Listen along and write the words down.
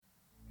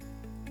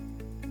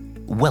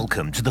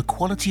Welcome to the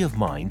Quality of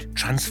Mind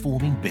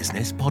Transforming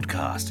Business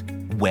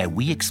podcast, where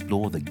we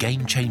explore the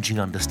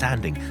game-changing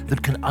understanding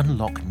that can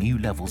unlock new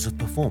levels of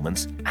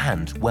performance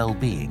and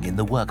well-being in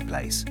the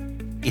workplace.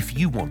 If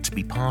you want to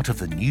be part of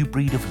the new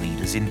breed of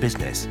leaders in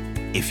business,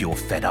 if you're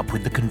fed up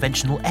with the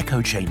conventional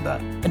echo chamber,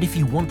 and if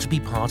you want to be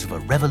part of a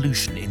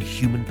revolution in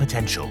human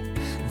potential,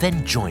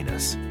 then join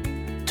us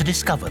to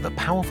discover the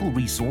powerful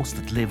resource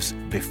that lives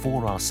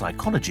before our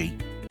psychology.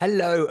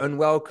 Hello and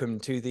welcome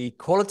to the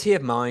Quality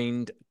of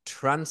Mind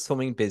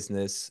Transforming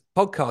Business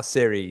podcast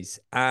series.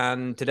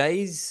 And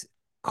today's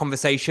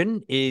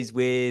conversation is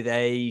with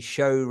a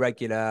show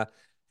regular,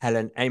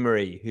 Helen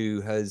Amory,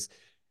 who has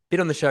been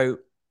on the show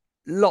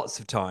lots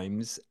of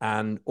times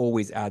and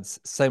always adds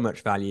so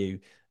much value.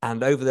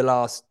 And over the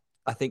last,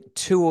 I think,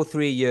 2 or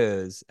 3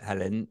 years,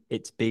 Helen,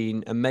 it's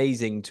been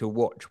amazing to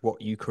watch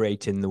what you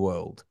create in the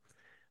world.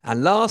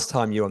 And last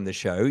time you were on the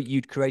show,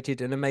 you'd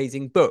created an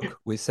amazing book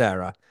with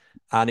Sarah.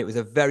 And it was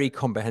a very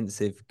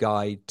comprehensive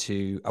guide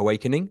to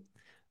awakening,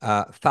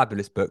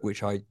 fabulous book,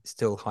 which I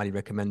still highly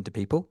recommend to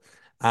people.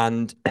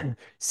 And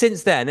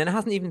since then, and it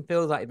hasn't even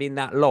felt like it's been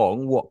that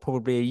long,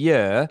 probably a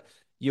year,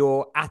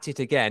 you're at it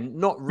again,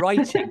 not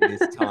writing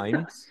this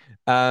time,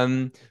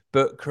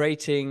 but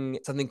creating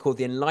something called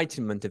the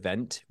Enlightenment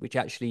Event, which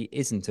actually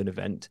isn't an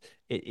event.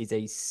 It is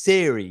a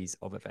series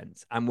of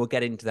events. And we'll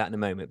get into that in a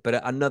moment.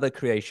 But another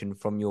creation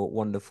from your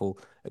wonderful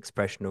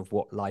expression of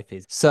what life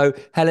is. So,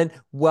 Helen,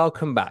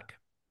 welcome back.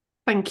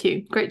 Thank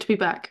you. Great to be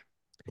back.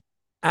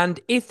 And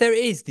if there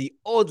is the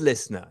odd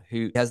listener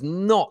who has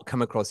not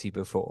come across you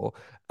before,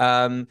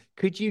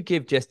 could you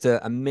give just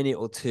a minute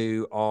or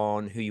two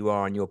on who you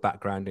are and your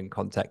background and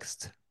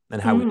context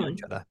and how we know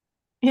each other?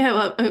 Yeah,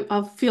 well,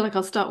 I feel like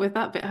I'll start with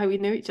that bit, how we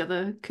knew each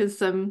other,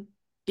 because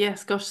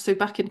yes, gosh, so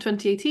back in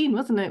 2018,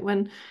 wasn't it,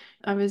 when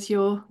I was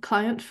your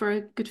client for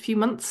a good few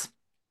months?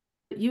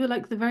 You were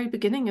like the very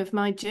beginning of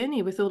my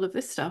journey with all of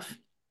this stuff.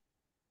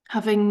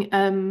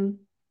 Having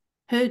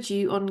heard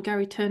you on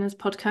Gary Turner's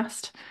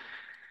podcast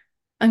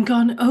and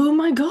gone, oh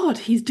my God,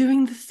 he's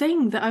doing the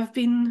thing that I've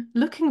been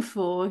looking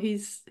for.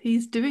 He's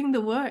doing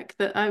the work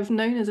that I've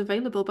known as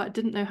available, but I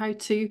didn't know how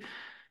to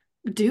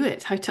do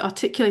it, how to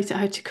articulate it,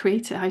 how to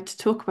create it, how to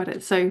talk about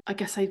it. So I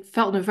guess I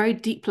felt on a very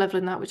deep level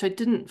in that, which I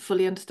didn't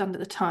fully understand at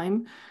the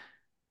time.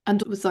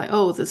 And it was like,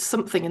 oh, there's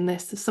something in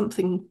this, there's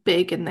something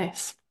big in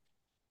this.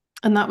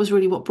 And that was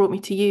really what brought me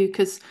to you,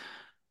 because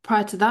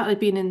prior to that, I'd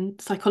been in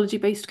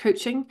psychology-based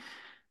coaching,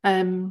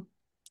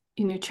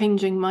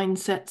 changing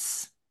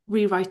mindsets,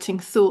 rewriting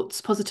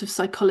thoughts, positive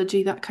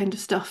psychology, that kind of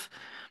stuff.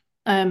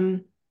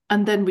 And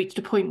then reached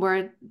a point where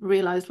I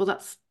realized, well,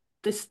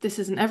 this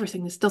isn't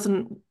everything. This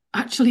doesn't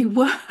actually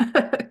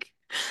work.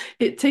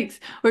 It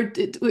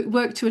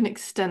worked to an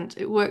extent.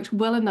 It worked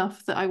well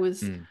enough that I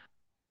was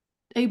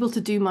able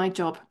to do my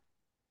job,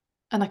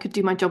 and I could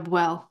do my job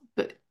well.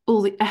 But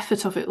all the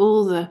effort of it,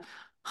 all the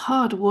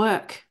hard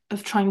work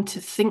of trying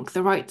to think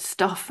the right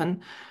stuff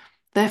and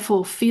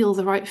therefore feel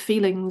the right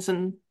feelings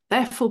and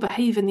therefore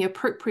behave in the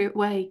appropriate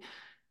way,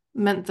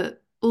 meant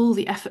that all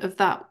the effort of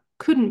that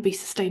couldn't be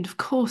sustained. Of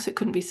course it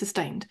couldn't be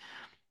sustained.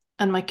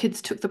 And my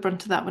kids took the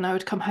brunt of that when I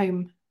would come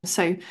home.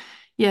 So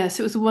yes,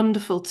 it was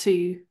wonderful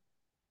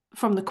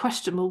from the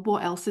question, well,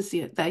 what else is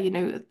there?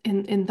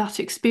 In that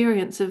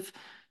experience of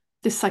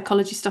this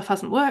psychology stuff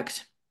hasn't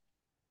worked,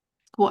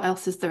 what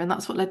else is there? And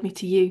that's what led me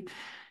to you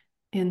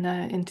in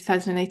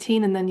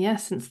 2018. And then,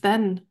 since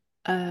then,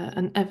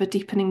 an ever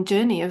deepening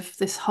journey of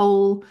this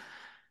whole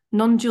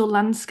non-dual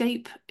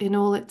landscape in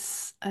all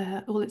its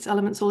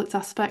elements, all its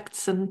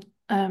aspects, and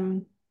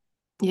all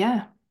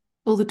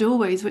the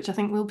doorways, which I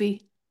think we'll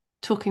be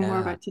talking more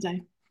about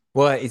today.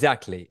 Well,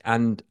 exactly.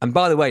 And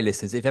by the way,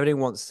 listeners, if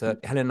anyone wants to,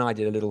 Helen and I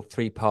did a little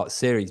 3-part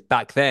series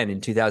back then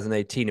in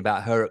 2018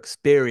 about her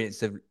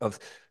experience of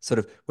sort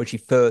of when she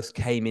first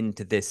came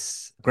into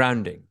this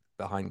grounding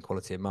behind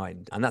Quality of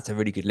Mind. And that's a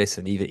really good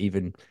listen.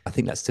 Even I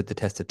think that stood the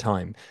test of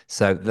time.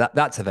 So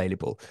that's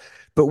available.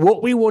 But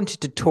what we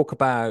wanted to talk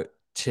about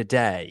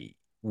today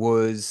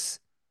was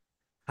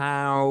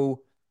how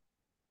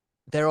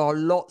there are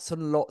lots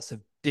and lots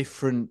of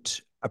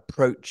different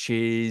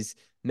approaches,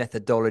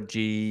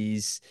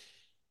 methodologies,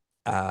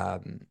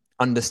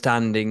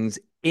 understandings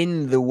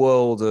in the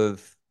world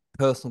of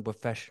personal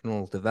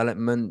professional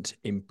development,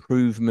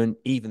 improvement,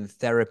 even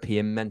therapy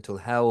and mental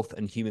health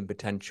and human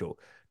potential.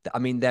 I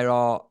mean, there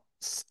are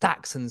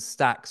stacks and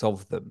stacks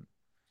of them.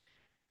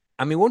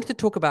 And we wanted to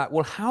talk about,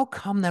 well, how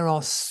come there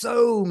are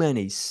so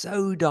many,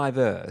 so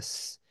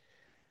diverse,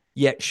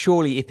 yet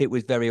surely if it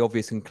was very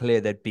obvious and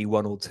clear, there'd be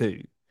 1 or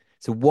 2.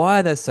 So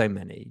why are there so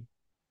many?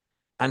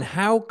 And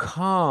how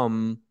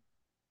come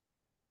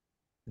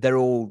they're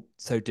all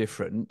so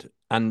different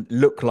and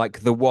look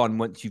like the one?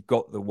 Once you've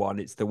got the one,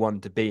 it's the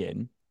one to be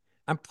in.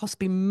 And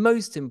possibly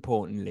most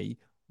importantly,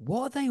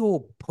 what are they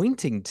all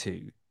pointing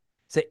to?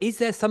 So is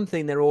there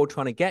something they're all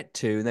trying to get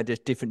to and they're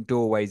just different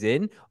doorways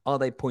in? Are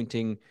they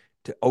pointing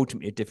to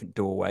ultimately a different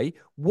doorway?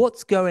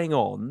 What's going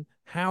on?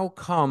 How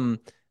come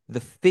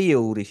the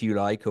field, if you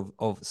like,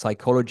 of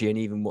psychology and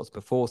even what's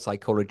before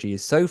psychology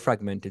is so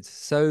fragmented,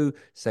 so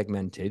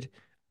segmented,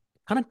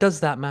 kind of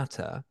does that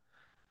matter?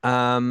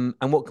 And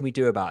what can we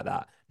do about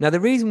that? Now, the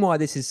reason why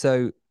this is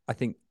so, I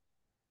mean,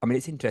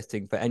 it's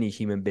interesting for any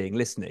human being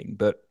listening,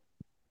 but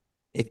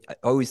I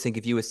always think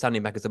if you were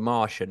standing back as a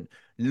Martian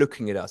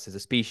looking at us as a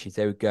species,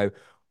 they would go,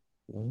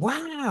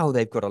 wow,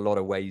 they've got a lot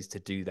of ways to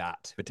do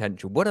that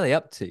potential. What are they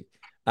up to?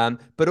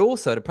 But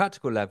also at a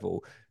practical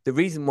level, the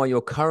reason why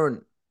your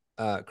current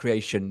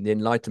creation, the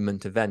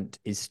Enlightenment event,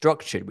 is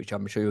structured, which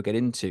I'm sure you'll get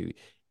into,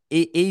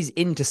 it is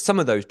into some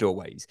of those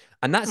doorways.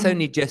 And that's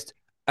only just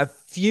a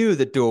few of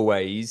the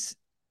doorways,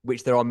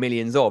 which there are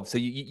millions of. So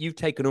you've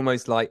taken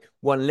almost like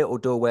one little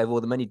doorway of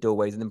all the many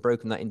doorways and then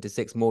broken that into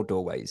six more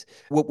doorways.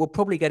 We'll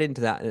probably get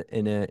into that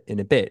in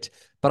a bit.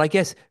 But I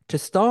guess to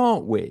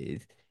start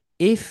with,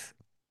 if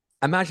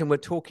imagine we're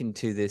talking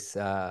to this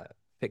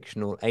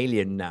fictional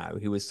alien now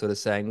who was sort of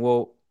saying,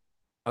 well,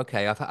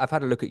 okay, I've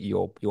had a look at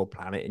your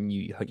planet and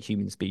you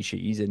human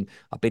species, and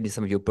I've been to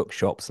some of your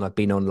bookshops and I've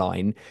been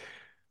online.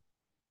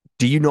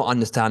 Do you not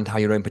understand how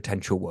your own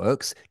potential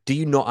works? Do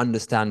you not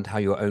understand how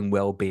your own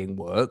well-being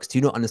works? Do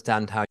you not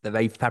understand how the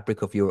very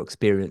fabric of your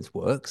experience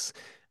works?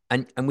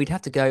 And we'd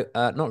have to go,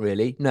 not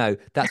really. No,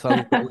 that's why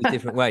we've got all these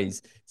different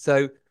ways.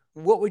 So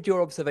what would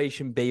your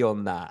observation be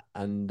on that?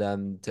 And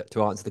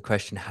to answer the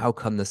question, how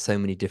come there's so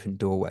many different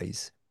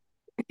doorways?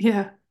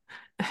 Yeah.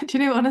 Do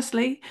you know,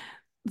 honestly,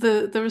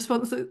 the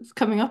response that's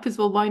coming up is,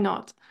 well, why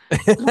not?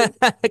 Like,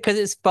 Because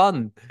it's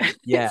fun. it's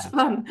Yeah.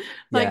 fun.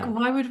 Like, Yeah.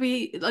 why would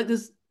we, like,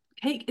 there's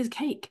cake is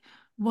cake.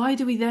 Why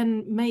do we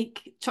then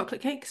make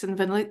chocolate cakes and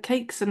vanilla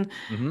cakes and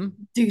Hmm.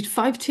 do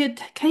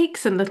five-tiered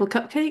cakes and little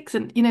cupcakes?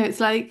 And, it's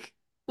like,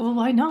 well,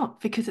 why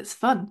not? Because it's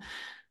fun.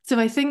 So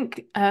I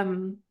think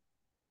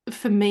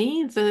for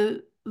me,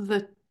 the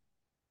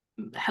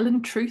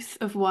Helen truth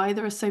of why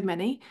there are so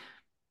many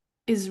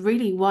is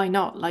really why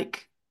not?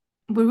 Like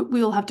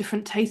we all have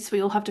different tastes,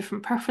 we all have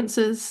different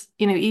preferences.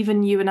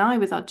 Even you and I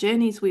with our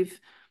journeys, we've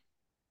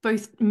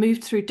both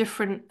moved through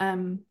different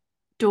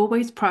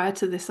doorways prior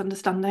to this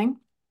understanding.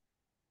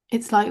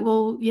 It's like,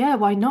 well, yeah,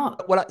 why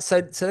not? Well,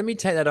 so let me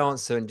take that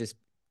answer and just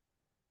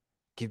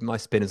give my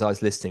spin as I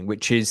was listening,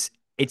 which is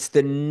it's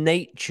the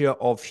nature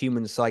of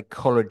human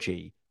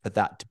psychology for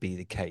that to be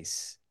the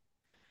case.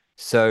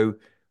 So,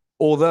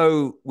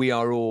 although we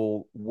are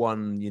all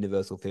one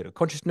universal field of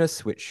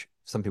consciousness, which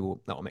some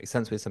people that will make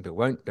sense with, some people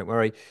won't, don't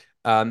worry.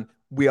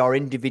 We are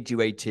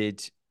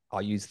individuated.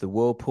 I'll use the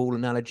whirlpool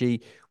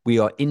analogy. We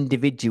are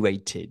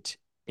individuated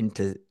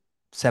into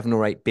 7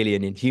 or 8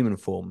 billion in human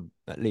form,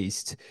 at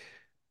least,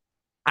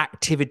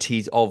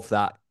 activities of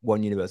that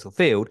one universal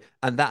field,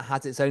 and that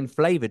has its own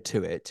flavor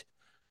to it.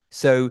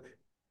 So,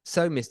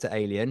 so Mr.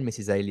 Alien,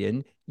 Mrs.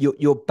 Alien,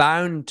 you're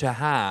bound to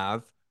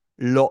have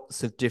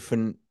lots of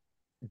different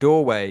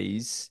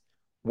doorways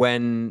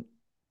when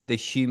the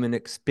human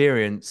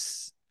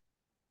experience,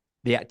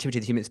 the activity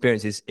of the human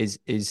experience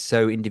is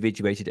so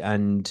individuated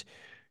and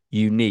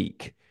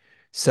unique.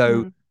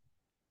 So, Mm,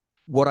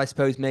 what I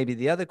suppose maybe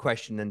the other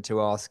question then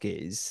to ask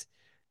is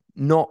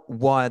not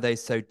why are they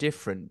so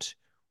different?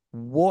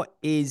 What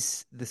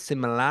is the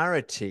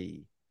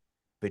similarity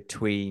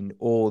between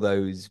all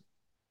those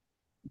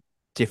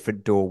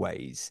different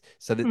doorways?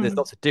 So that there's mm,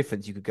 lots of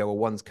difference. You could go, well,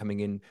 one's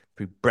coming in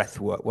through breath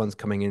work, one's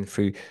coming in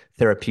through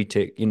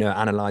therapeutic,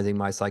 analyzing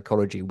my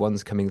psychology,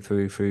 one's coming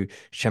through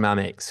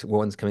shamanics,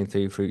 one's coming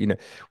through,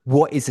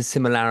 what is the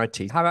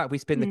similarity? How about we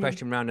spin the mm,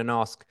 question around and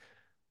ask,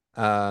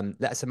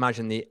 let's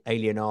imagine the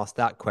alien asked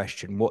that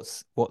question.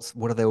 What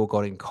have they all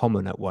got in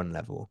common at one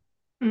level?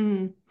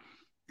 mm.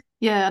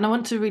 Yeah, and I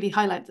want to really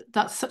highlight that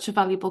that's such a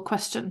valuable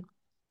question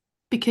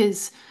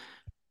because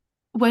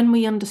when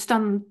we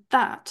understand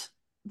that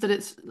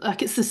it's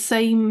like it's the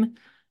same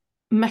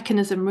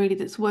mechanism really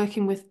that's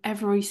working with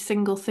every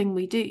single thing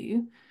we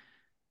do,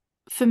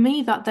 for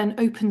me, that then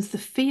opens the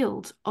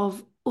field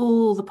of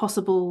all the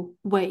possible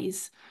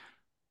ways.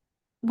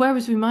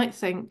 Whereas we might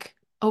think,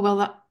 oh, well,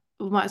 that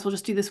we might as well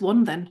just do this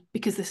one then,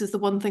 because this is the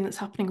one thing that's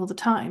happening all the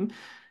time.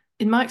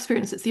 In my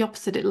experience, it's the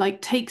opposite. It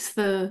like takes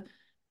the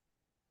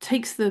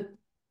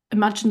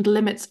imagined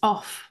limits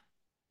off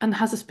and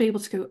has us be able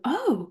to go,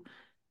 oh,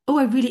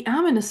 I really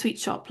am in a sweet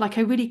shop. Like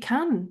I really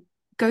can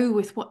go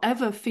with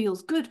whatever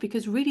feels good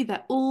because really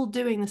they're all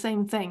doing the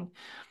same thing.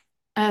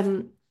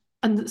 Um,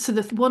 and so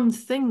the one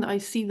thing that I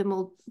see them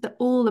all, that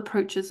all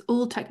approaches,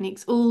 all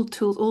techniques, all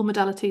tools, all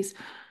modalities,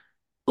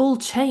 all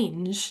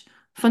change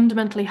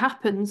fundamentally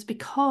happens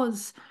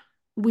because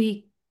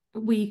we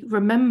we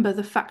remember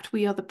the fact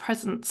we are the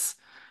presence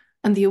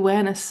and the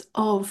awareness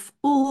of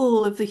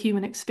all of the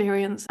human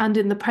experience. And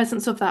in the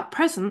presence of that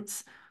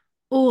presence,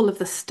 all of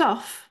the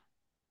stuff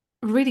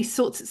really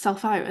sorts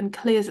itself out and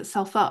clears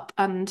itself up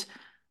and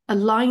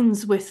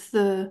aligns with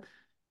the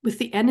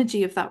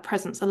energy of that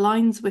presence,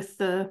 aligns with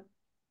the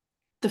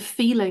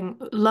feeling,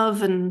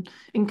 love and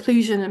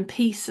inclusion and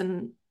peace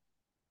and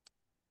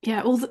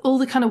yeah, all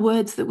the kind of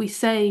words that we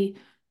say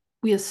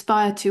we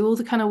aspire to, all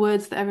the kind of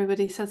words that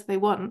everybody says they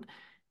want.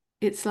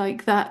 It's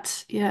like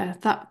that, yeah,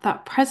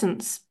 that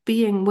presence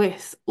being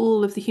with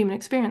all of the human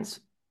experience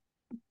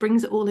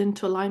brings it all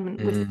into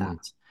alignment with Mm,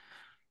 that.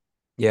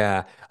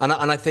 yeah. And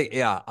I think,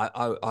 yeah,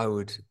 I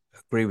would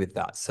agree with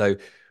that. So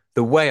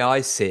the way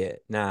I see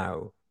it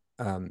now,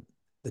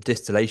 the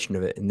distillation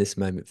of it in this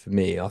moment for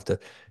me after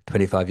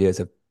 25 years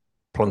of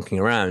plonking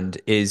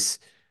around is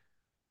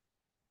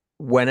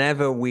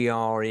whenever we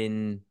are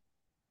in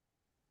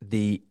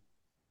the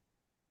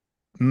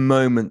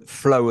moment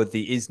flow of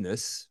the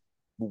isness,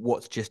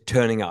 what's just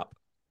turning up,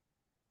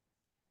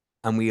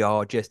 and we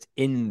are just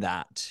in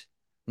that,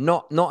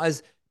 not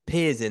as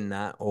peers in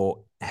that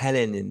or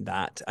Helen in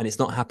that, and it's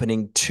not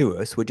happening to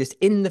us. We're just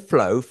in the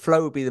flow.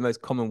 Flow would be the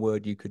most common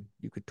word you could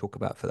talk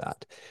about for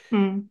that.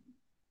 Mm,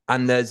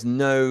 And there's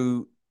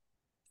no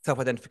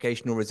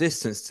self-identification or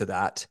resistance to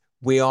that.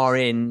 We are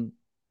in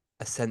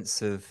a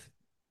sense of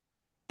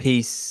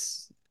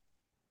peace,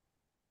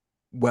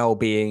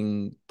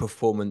 well-being,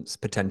 performance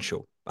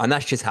potential, and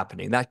that's just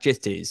happening. That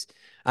just is.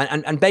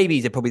 And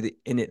babies are probably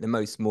in it the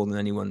most, more than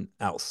anyone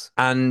else.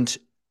 And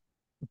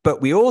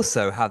but we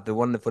also have the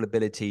wonderful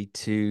ability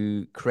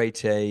to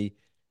create a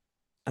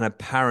an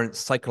apparent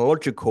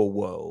psychological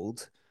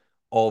world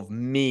of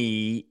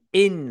me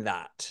in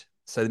that.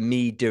 So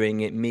me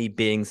doing it, me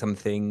being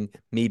something,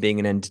 me being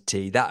an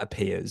entity that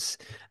appears,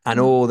 and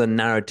mm, all the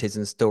narratives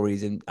and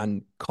stories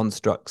and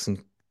constructs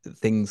and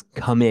things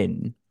come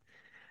in.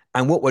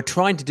 And what we're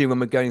trying to do when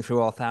we're going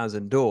through our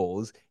thousand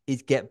doors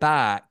is get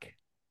back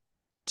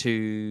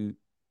to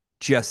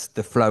just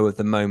the flow of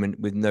the moment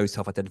with no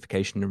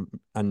self-identification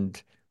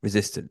and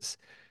resistance.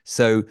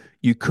 So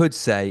you could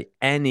say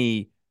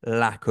any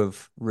lack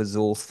of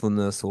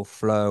resourcefulness or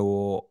flow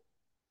or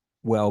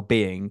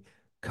well-being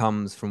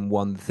comes from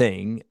one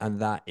thing, and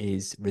that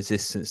is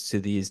resistance to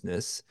the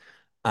isness.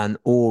 And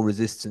all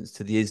resistance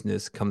to the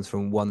isness comes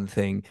from one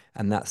thing,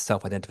 and that's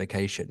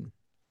self-identification.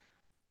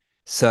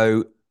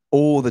 So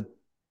all the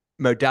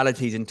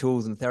modalities and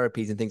tools and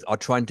therapies and things are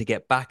trying to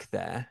get back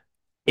there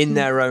in mm,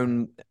 their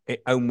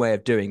own way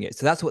of doing it.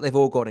 So that's what they've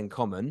all got in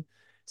common.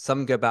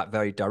 Some go back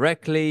very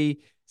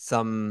directly,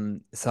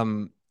 some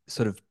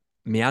sort of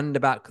meander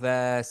back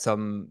there,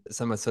 some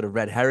are sort of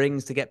red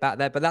herrings to get back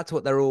there, but that's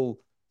what they're all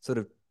sort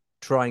of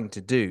trying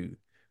to do.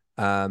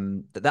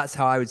 That's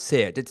how I would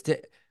see it. Does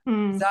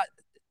mm. that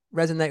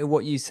resonate with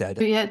what you said?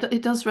 But yeah,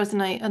 it does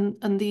resonate,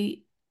 and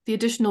the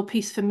additional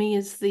piece for me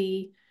is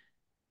the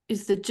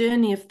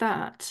journey of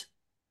that,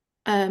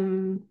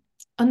 um,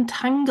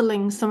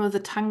 untangling some of the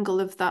tangle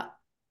of that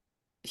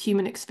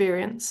human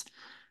experience.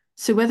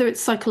 So whether it's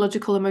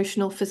psychological,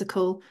 emotional,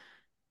 physical,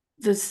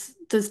 there's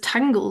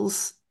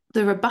tangles,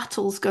 there are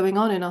battles going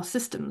on in our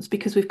systems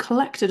because we've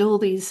collected all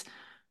these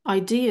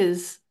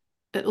ideas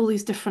at all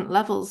these different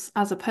levels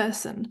as a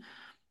person.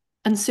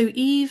 And so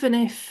even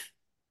if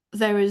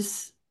there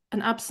is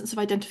an absence of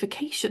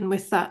identification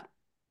with that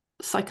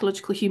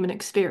psychological human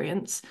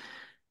experience,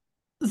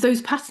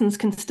 those patterns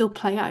can still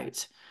play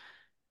out.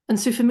 And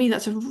so for me,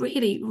 that's a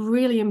really,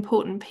 really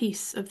important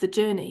piece of the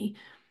journey,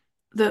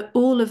 that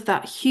all of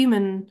that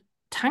human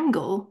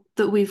tangle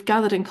that we've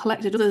gathered and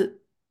collected, all the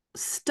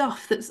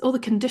stuff that's all the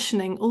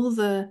conditioning, all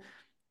the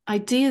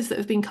ideas that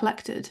have been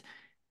collected,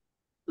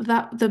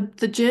 that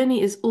the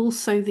journey is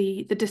also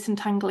the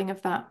disentangling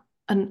of that.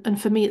 And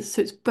for me,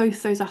 it's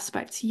both those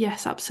aspects.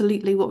 Yes,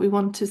 absolutely. What we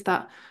want is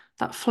that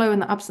flow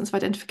and that absence of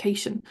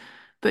identification.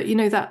 But you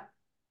know that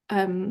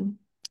um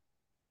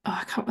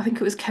I think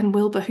it was Ken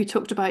Wilber who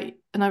talked about,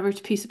 and I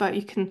wrote a piece about,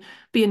 you can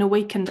be an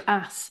awakened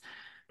ass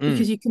Mm.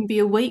 because you can be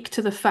awake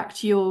to the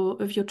fact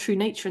of your true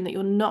nature and that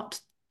you're not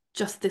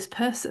just this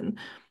person,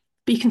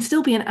 but you can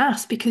still be an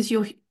ass because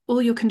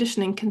all your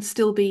conditioning can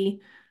still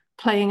be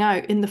playing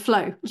out in the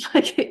flow.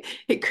 Like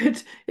it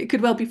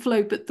could well be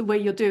flow, but the way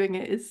you're doing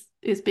it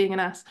is being an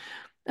ass.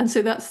 And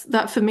so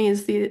that for me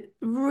is the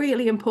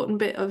really important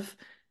bit of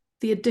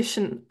the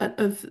addition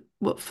of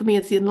what for me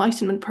is the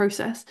enlightenment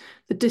process,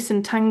 the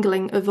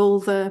disentangling of all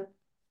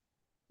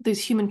those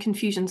human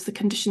confusions, the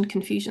conditioned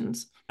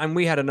confusions. And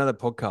we had another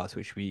podcast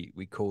which we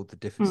called the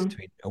difference Mm,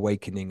 between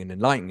awakening and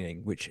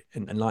enlightening, which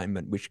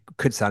enlightenment, which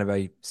could sound a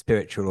very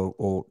spiritual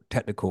or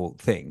technical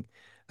thing.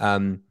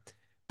 Um,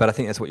 but I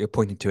think that's what you're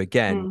pointing to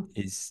again, mm,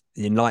 is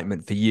the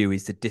enlightenment for you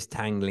is the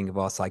distangling of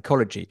our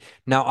psychology.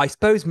 Now, I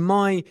suppose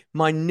my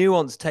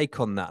nuanced take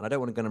on that, and I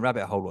don't want to go on a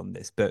rabbit hole on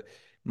this, but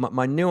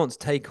my nuanced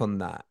take on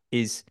that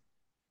is,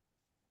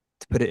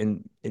 to put it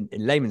in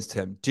layman's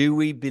term, do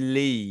we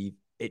believe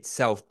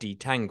itself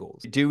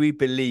detangles? Do we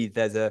believe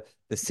the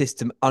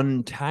system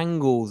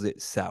untangles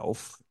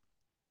itself?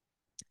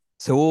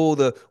 So all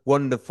the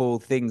wonderful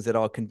things that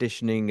our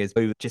conditioning is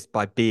just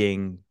by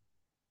being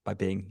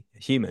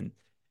human,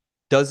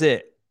 does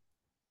it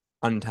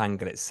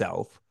untangle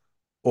itself,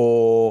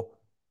 or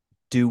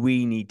do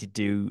we need to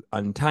do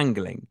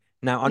untangling?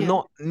 Now, I'm yeah.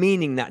 not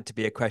meaning that to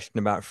be a question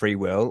about free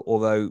will,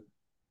 although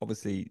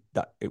obviously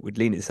that it would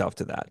lean itself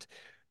to that.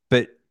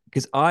 But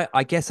because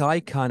I guess I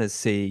kind of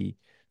see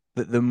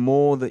that the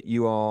more that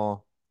you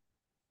are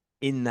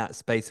in that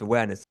space of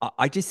awareness,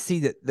 I just see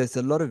that there's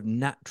a lot of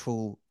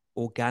natural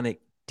organic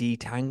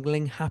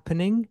detangling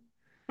happening.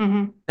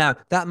 Hmm. Now,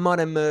 that might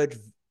emerge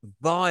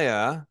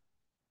via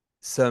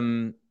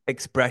some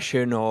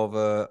expression of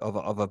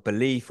a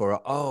belief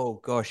or oh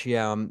gosh,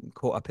 yeah, I'm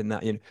caught up in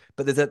that,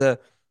 But there's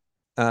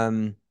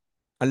um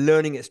a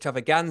learning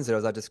extravaganza,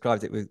 as I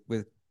described it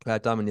with Claire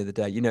Diamond the other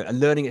day, a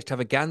learning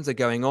extravaganza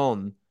going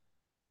on,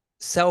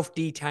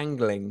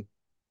 self-detangling,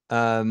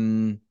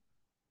 um,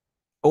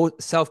 or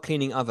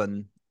self-cleaning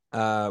oven.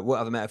 What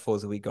other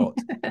metaphors have we got?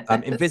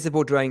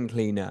 Invisible drain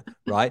cleaner,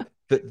 right?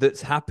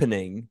 That's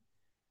happening.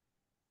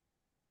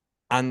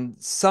 And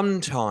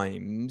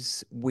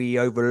sometimes we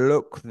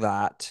overlook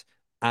that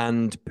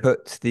and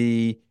put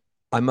the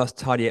I must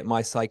tidy up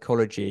my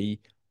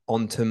psychology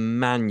onto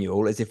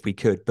manual as if we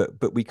could,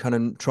 but we kind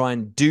of try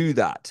and do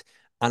that.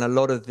 And a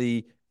lot of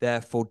the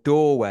therefore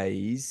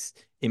doorways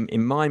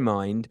in my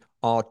mind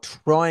are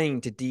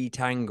trying to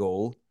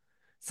detangle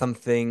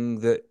something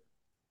that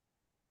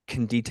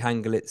can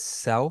detangle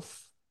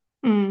itself.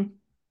 Mm.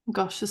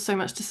 Gosh, there's so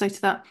much to say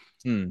to that.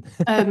 Hmm.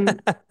 Um,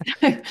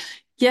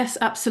 yes,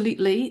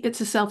 absolutely.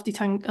 It's a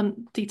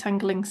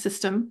self-detangling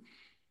system.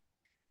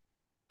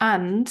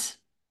 And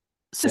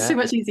so Yeah.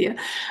 much easier.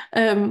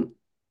 Um,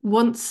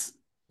 once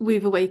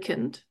we've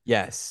awakened,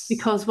 Yes.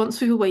 because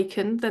once we've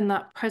awakened, then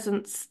that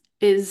presence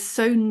is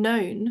so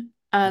known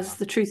Yeah. as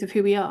the truth of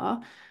who we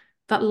are.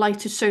 That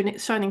light is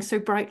shining so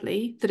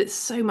brightly that it's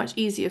so much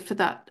easier for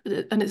that,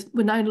 and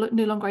we're now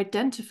no longer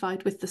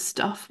identified with the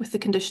stuff, with the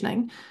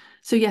conditioning.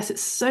 So yes,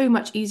 it's so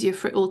much easier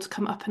for it all to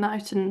come up and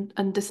out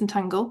and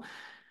disentangle.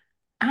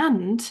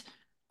 And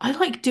I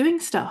like doing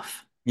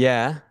stuff.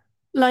 Yeah.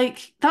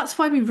 Like that's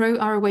why we wrote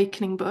our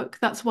awakening book.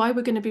 That's why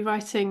we're going to be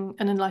writing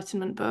an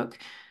enlightenment book.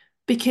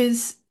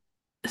 Because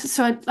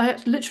I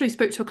literally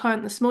spoke to a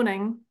client this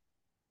morning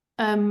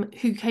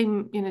who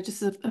came,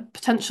 just as a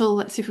potential,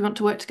 let's see if we want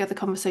to work together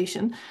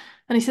conversation.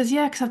 And he says,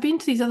 yeah, because I've been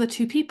to these other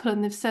two people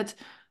and they've said,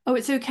 oh,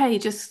 it's okay,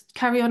 just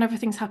carry on,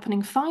 everything's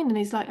happening fine. And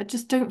he's like, I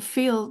just don't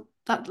feel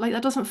that, like,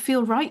 that doesn't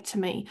feel right to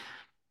me.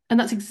 And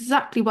that's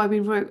exactly why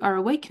we wrote our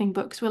awakening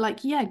books. We're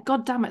like, yeah,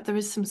 God damn it, there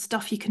is some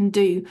stuff you can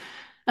do.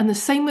 And the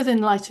same with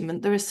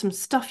enlightenment, there is some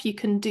stuff you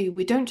can do.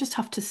 We don't just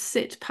have to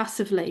sit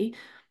passively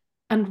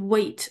and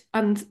wait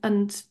and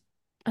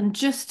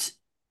just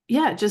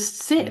just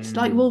sit.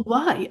 Like, well, Mm.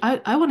 why?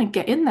 I want to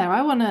get in there.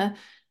 I want to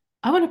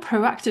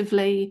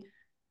proactively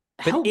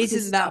But help this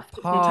isn't that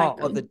stuff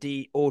part of the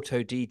disentangle.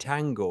 auto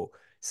detangle?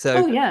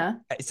 So Oh yeah.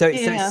 so Yeah,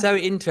 it's yeah. so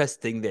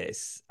interesting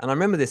this. And I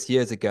remember this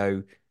years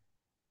ago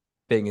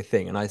being a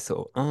thing and I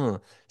thought, oh,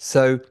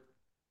 so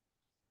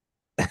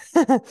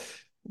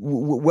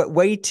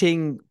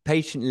waiting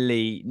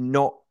patiently,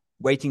 not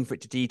waiting for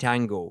it to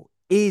detangle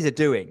is a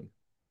doing,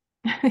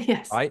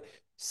 Yes. right?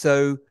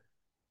 So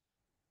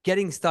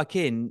getting stuck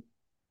in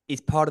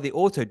is part of the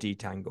auto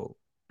detangle.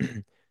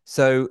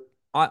 So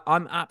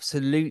I'm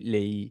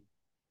absolutely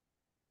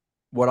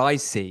what I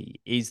see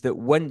is that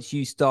once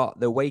you start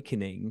the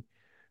awakening,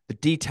 the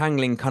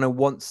detangling kind of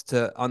wants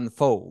to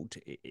unfold.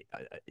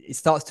 It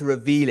starts to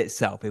reveal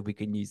itself, if we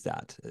can use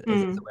that as a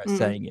Mm, way of mm.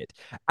 saying it.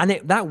 And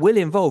that will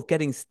involve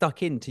getting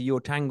stuck into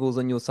your tangles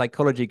and your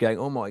psychology, going,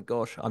 oh my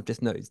gosh, I've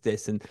just noticed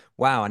this. And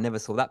wow, I never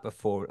saw that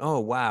before. Oh,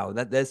 wow,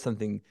 there's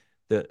something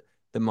that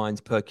the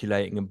mind's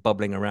percolating and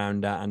bubbling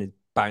around at and is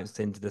bounced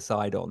into the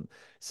side on.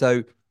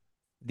 So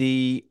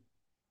the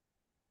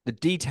the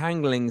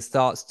detangling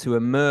starts to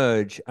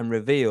emerge and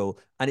reveal,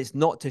 and it's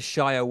not to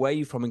shy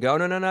away from and go, oh,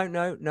 no, no, no,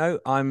 no, no,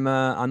 I'm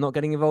not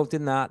getting involved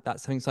in that.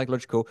 That's something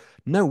psychological.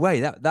 No way.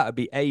 That would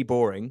be a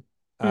boring,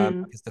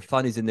 Mm, because the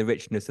fun is in the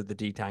richness of the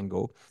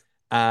detangle,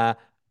 uh,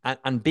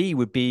 and B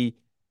would be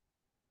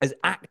as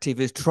active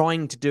as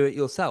trying to do it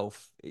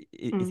yourself, mm,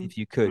 if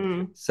you could.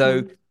 mm,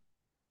 So mm.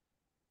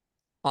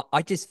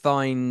 I just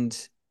find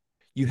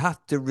you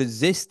have to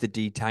resist the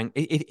detangle.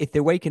 If the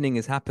awakening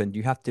has happened,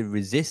 you have to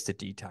resist the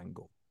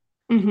detangle.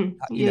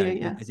 Yeah, yeah,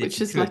 yeah. As if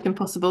Which you is could, like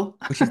impossible.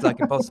 which is like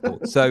impossible.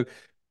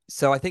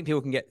 So I think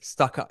people can get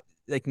stuck up.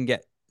 They can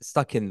get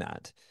stuck in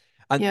that,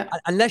 and Yeah.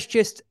 and let's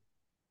just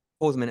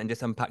pause a minute and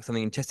just unpack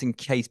something, and just in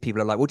case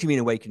people are like, "What do you mean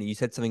awakening?" You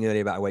said something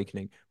earlier about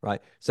awakening,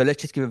 right? So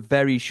let's just give a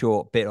very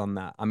short bit on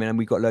that. I mean, and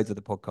we've got loads of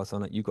the podcasts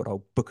on it. You've got a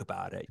whole book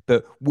about it.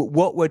 But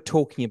what we're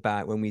talking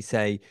about when we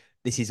say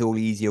this is all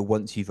easier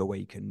once you've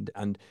awakened,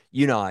 and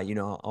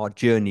our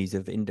journeys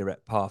of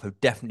indirect path have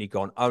definitely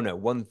gone. Oh no,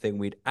 one thing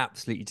we'd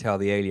absolutely tell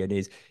the alien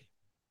is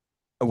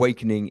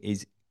awakening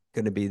is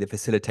going to be the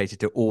facilitator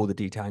to all the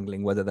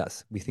detangling, whether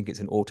that's we think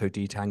it's an auto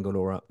detangle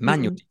or a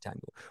manual Mm,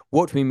 detangle.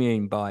 What do we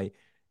mean by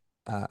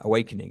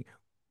awakening?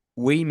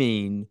 We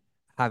mean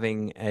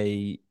having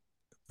a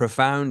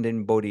profound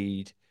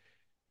embodied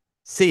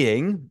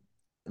seeing,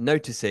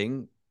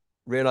 noticing,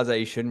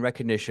 realization,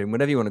 recognition,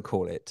 whatever you want to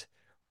call it,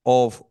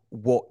 of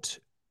what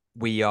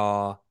we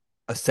are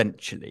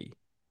essentially,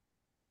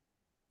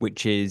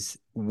 which is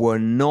we're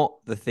not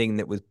the thing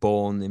that was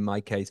born, in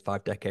my case,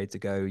 5 decades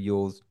ago,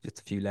 yours just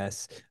a few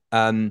less.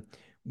 Um,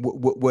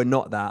 we're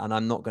not that, and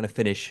I'm not going to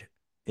finish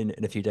in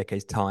a few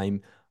decades'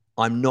 time.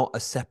 I'm not a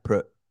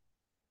separate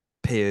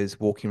peers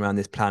walking around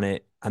this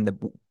planet, and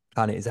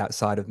planet is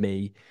outside of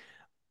me.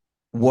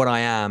 What I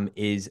am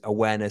is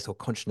awareness or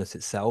consciousness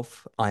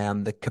itself. I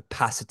am the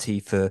capacity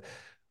for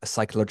a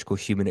psychological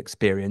human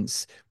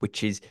experience,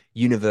 which is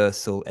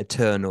universal,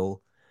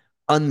 eternal,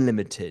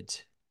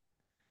 unlimited,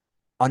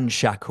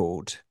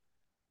 unshackled,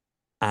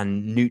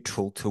 and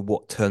neutral to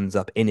what turns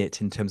up in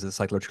it in terms of the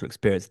psychological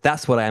experience.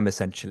 That's what I am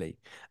essentially.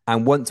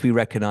 And once we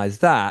recognize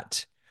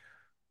that,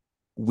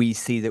 we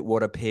see that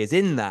what appears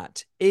in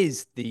that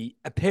is the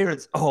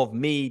appearance of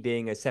me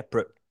being a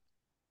separate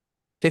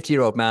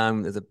 50-year-old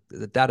man, there's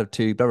a dad of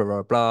two, blah, blah,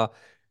 blah, blah,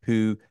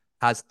 who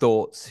has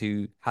thoughts,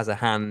 who has a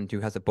hand, who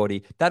has a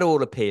body. That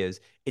all appears.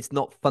 It's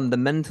not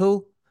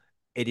fundamental.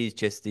 It is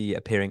just the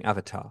appearing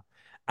avatar.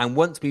 And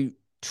once we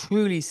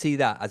truly see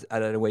that as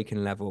at an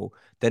awakened level,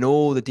 then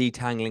all the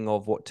detangling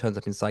of what turns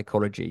up in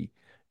psychology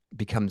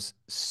becomes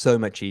so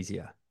much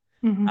easier.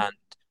 Hmm. And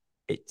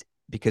it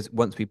because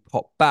once we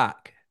pop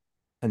back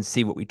and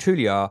see what we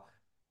truly are,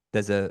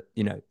 the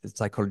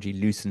psychology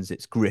loosens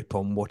its grip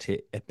on what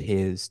it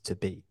appears to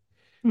be.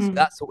 So Mm.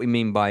 that's what we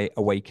mean by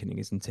awakening,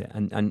 isn't it?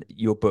 And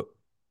your book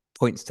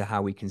points to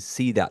how we can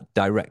see that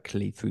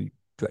directly through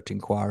direct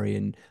inquiry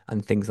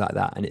and things like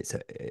that. And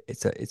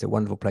it's a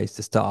wonderful place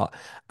to start.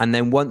 And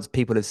then once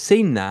people have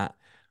seen that,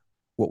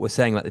 what we're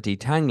saying about the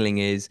detangling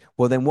is,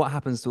 well, then what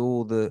happens to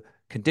all the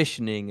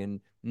conditioning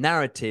and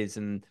narratives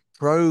and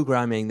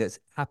programming that's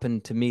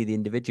happened to me, the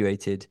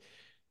individuated,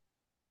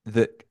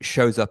 that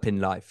shows up in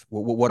life?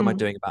 What am I Mm.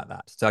 doing about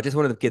that? So I just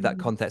wanted to give that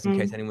Mm. context in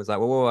case Mm. anyone was like,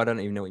 whoa, I don't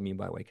even know what you mean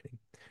by awakening.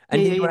 Yeah,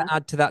 Anything yeah, you want yeah. to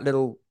add to that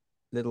little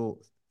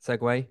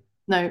segue?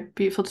 No,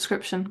 beautiful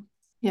description.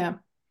 Yeah.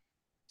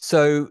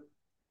 So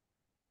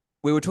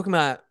we were talking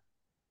about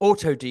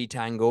auto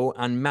detangle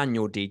and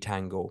manual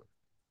detangle.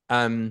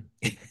 Um,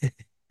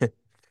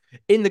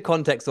 in the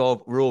context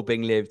of we're all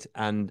being lived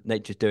and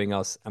nature's doing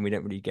us and we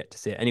don't really get to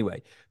see it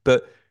anyway.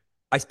 But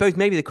I suppose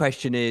maybe the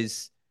question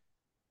is,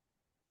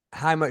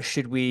 how much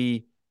should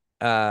we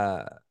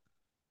uh,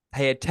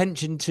 pay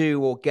attention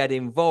to or get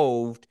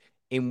involved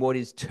in what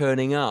is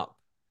turning up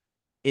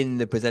in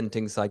the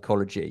presenting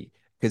psychology?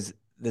 Because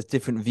there's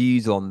different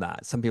views on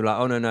that. Some people are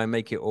like, oh, no, no,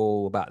 make it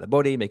all about the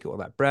body, make it all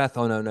about breath.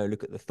 Oh, no, no,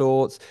 look at the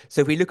thoughts.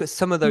 So if we look at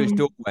some of those Mm.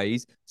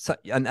 doorways,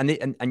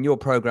 and your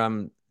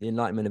program, the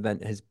Enlightenment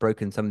event, has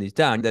broken some of these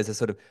down. There's a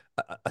sort of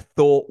a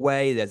thought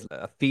way, there's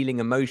a feeling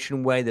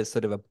emotion way, there's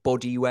sort of a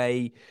body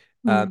way.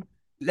 Um, Mm.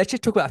 let's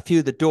just talk about a few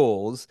of the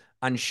doors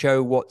and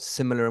show what's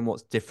similar and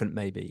what's different,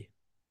 maybe.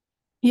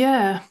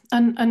 Yeah,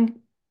 and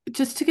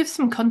just to give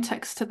some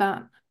context to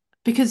that,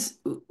 because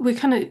we're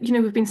kind of,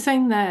 we've been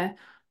saying there,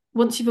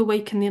 once you've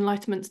awakened, the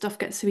enlightenment stuff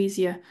gets so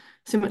easier,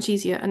 so much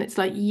easier. And it's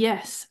like,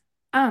 yes.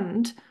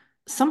 And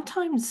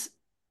sometimes,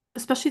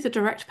 especially the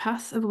direct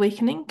path of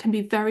awakening can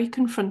be very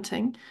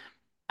confronting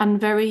and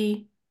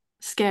very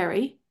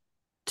scary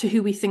to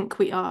who we think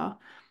we are.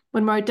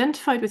 When we're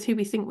identified with who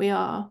we think we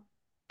are,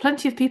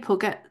 plenty of people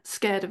get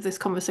scared of this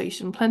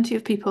conversation. Plenty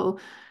of people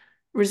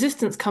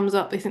resistance comes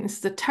up. They think this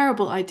is a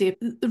terrible idea.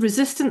 The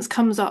resistance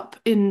comes up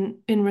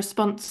in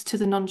response to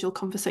the non-dual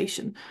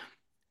conversation.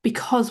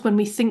 Because when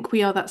we think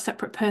we are that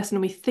separate person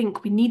and we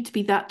think we need to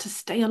be that to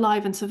stay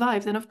alive and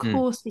survive, then of Mm,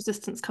 course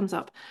resistance comes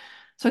up.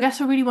 So I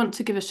guess I really want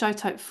to give a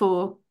shout out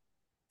for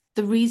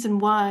the reason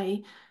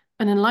why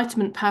an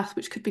enlightenment path,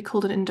 which could be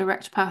called an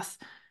indirect path,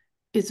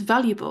 is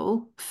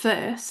valuable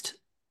first,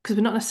 because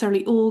we're not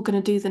necessarily all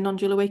going to do the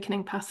non-dual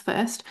awakening path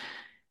first.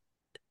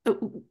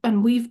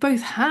 And we've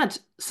both had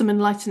some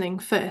enlightening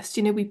first.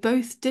 We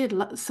both did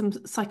some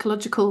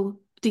psychological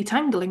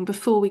detangling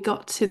before we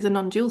got to the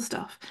non-dual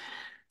stuff.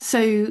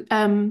 So,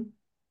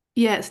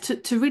 yes,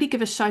 to really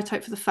give a shout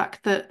out for the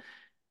fact that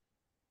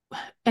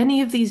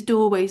any of these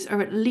doorways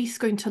are at least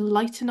going to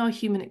lighten our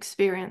human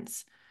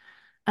experience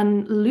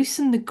and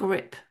loosen the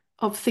grip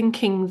of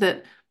thinking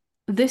that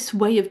this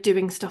way of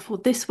doing stuff or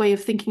this way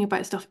of thinking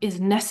about stuff is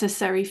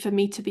necessary for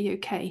me to be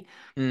okay.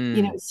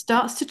 mm, It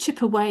starts to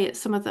chip away at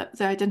some of the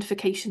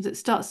identifications. It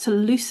starts to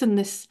loosen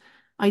this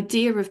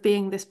idea of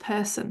being this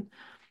person.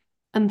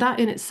 And that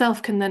in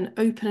itself can then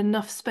open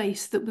enough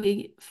space that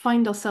we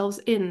find ourselves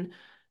in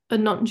a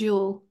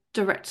non-dual,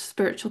 direct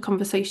spiritual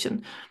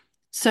conversation.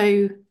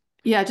 So,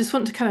 yeah, I just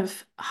want to kind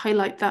of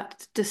highlight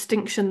that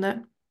distinction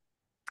that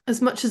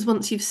as much as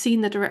once you've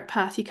seen the direct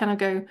path, you kind of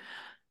go,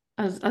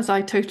 as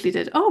I totally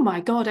did, oh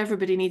my God,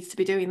 everybody needs to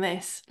be doing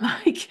this.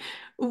 Like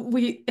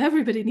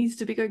everybody needs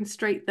to be going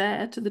straight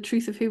there to the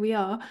truth of who we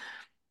are.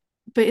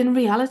 But in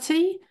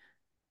reality,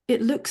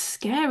 it looks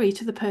scary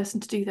to the person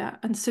to do that.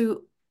 And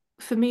so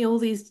for me, all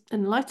these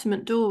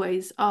enlightenment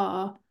doorways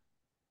are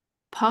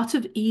part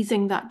of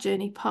easing that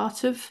journey,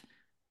 part of,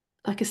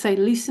 like I say,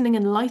 loosening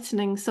and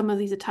lightening some of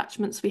these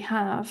attachments we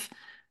have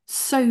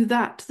so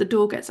that the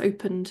door gets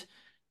opened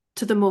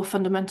to the more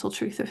fundamental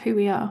truth of who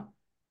we are.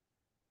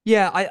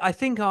 yeah, I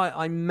think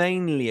I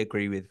mainly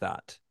agree with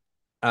that.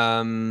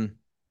 Um,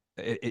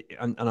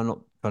 and I'm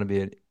not trying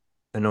to be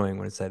annoying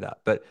when I say that,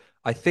 but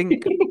I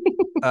think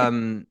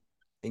um,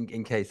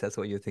 in case that's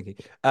what you're thinking,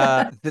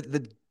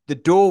 the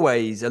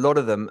doorways, a lot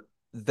of them,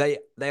 they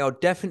are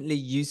definitely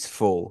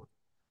useful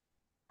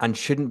and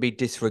shouldn't be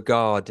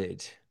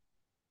disregarded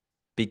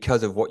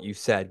because of what you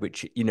said,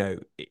 which,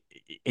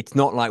 it's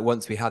not like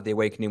once we have the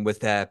awakening, we're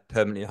there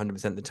permanently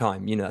 100% of the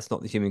time. That's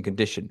not the human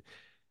condition.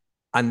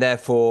 And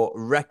therefore,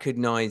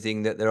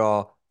 recognizing that there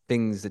are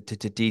things that to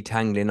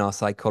detangle in our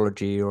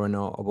psychology or in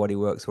our body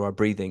works or our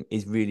breathing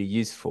is really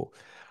useful.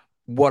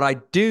 What I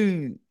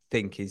do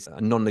think is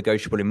a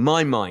non-negotiable in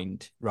my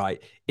mind,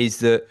 right, is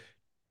that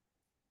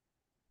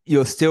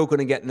you're still going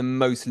to get the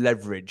most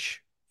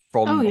leverage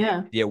Oh from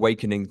yeah. the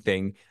awakening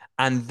thing,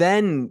 and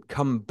then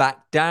come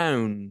back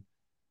down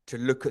to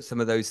look at some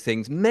of those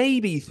things,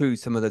 maybe through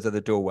some of those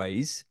other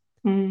doorways.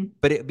 Mm.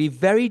 But it'd be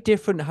very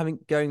different having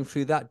going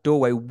through that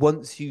doorway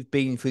once you've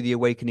been through the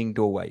awakening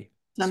doorway.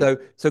 Done.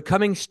 So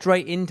coming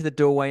straight into the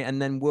doorway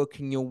and then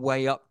working your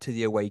way up to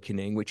the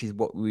awakening, which is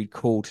what we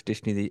call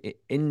traditionally the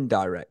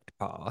indirect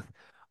path,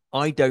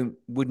 I don't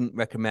wouldn't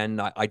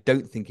recommend. I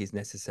don't think is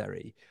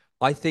necessary.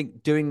 I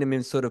think doing them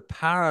in sort of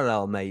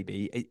parallel,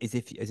 maybe as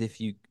if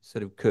you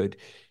sort of could,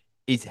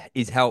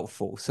 is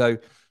helpful. So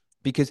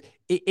because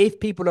if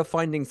people are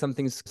finding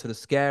something sort of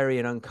scary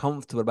and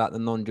uncomfortable about the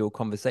non-dual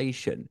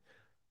conversation,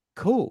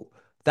 cool.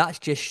 That's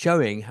just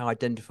showing how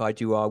identified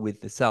you are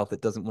with the self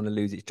that doesn't want to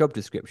lose its job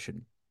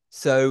description.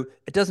 So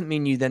it doesn't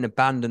mean you then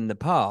abandon the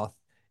path.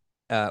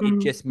 It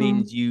Mm. just Mm.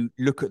 means you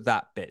look at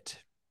that bit,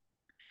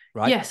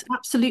 right? Yes,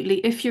 absolutely.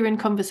 If you're in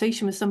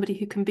conversation with somebody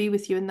who can be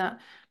with you in that,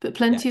 but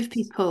plenty of Yes.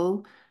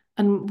 people,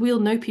 and we'll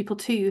know people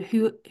too,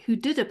 who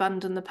did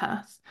abandon the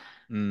path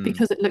Mm,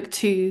 because it looked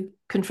too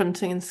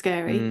confronting and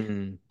scary.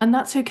 mm, And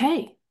that's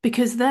okay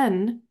because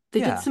then they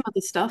did yeah. some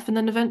other stuff and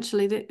then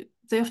eventually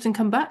they often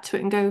come back to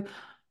it and go, oh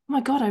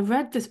my God, I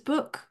read this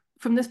book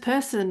from this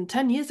person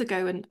 10 years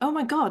ago and oh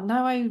my God,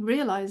 now I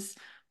realize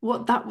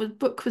what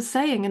book was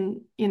saying.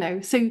 And,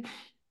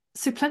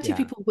 so plenty of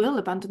Yeah. people will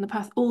abandon the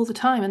path all the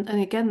time. And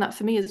again, that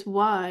for me is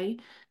why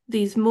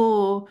these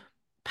more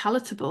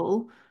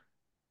palatable,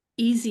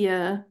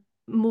 easier,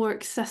 more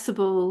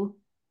accessible,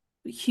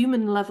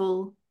 human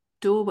level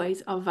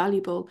doorways are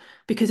valuable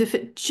because if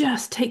it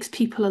just takes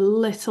people a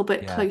little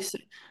bit Yeah. closer,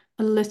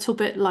 a little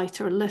bit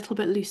lighter, a little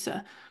bit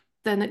looser,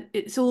 then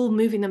it's all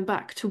moving them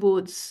back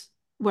towards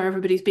where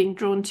everybody's being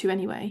drawn to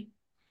anyway.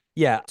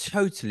 Yeah,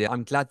 totally.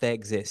 I'm glad they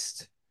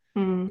exist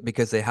Mm,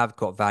 because they have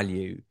got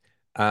value.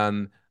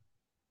 Um,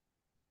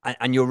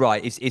 and you're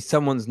right. If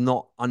someone's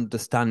not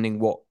understanding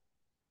what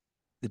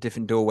the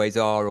different doorways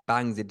are or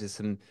bangs into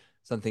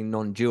something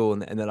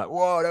non-dual and they're like,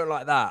 whoa, I don't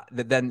like that,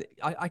 then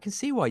I can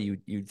see why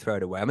you'd throw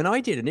it away. I mean, I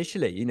did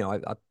initially, I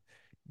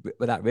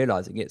without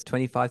realizing it, it's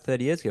 25,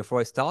 30 years ago before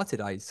I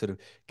started, I sort of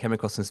came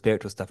across some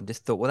spiritual stuff and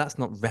just thought, well, that's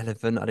not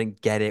relevant. I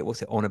didn't get it.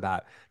 What's it on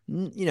about?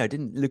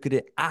 Didn't look at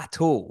it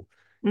at all,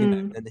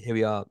 mm, and here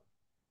we are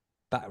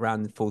back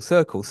around full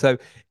circle. So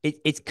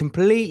it's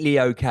completely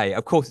okay.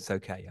 Of course, it's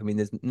okay. I mean,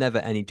 there's never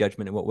any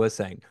judgment in what we're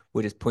saying.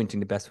 We're just pointing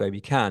the best way we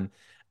can.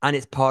 And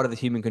it's part of the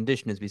human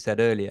condition, as we said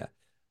earlier.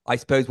 I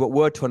suppose what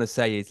we're trying to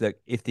say is, look,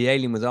 if the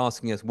alien was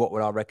asking us what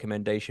would our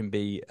recommendation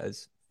be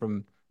as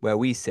from where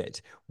we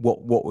sit,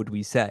 what would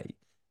we say?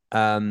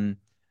 Um,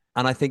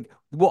 and I think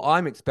what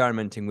I'm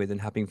experimenting with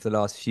and having for the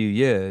last few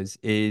years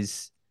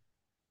is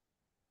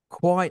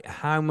quite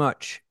how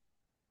much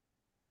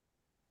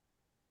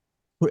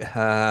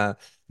uh,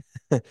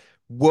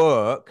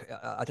 work,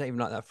 I don't even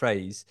like that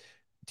phrase,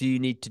 do you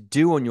need to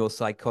do on your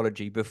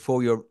psychology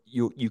before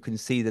you can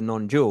see the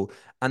non-dual?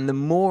 And the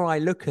more I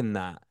look in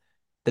that,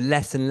 the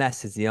less and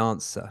less is the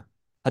answer.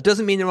 That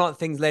doesn't mean there aren't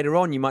things later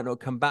on you might not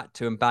come back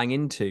to and bang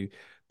into,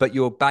 but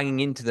you're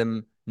banging into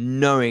them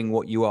knowing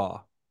what you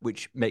are,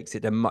 which makes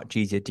it a much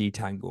easier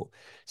detangle.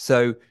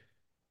 So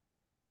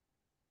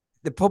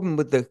the problem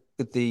with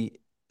the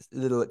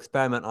little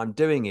experiment I'm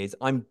doing is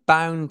I'm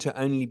bound to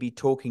only be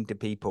talking to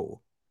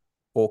people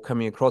or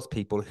coming across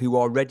people who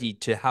are ready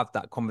to have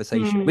that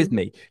conversation with mm,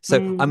 me.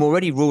 So I'm mm.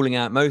 already ruling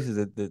out most of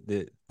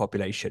the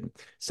population.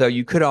 So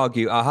you could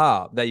argue,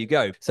 aha, there you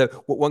go. So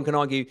what one can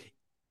argue,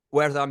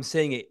 whereas I'm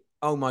seeing it,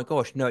 oh my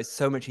gosh, no, it's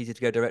so much easier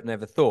to go direct than I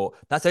ever thought.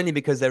 That's only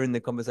because they're in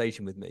the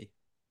conversation with me.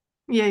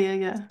 Yeah, yeah,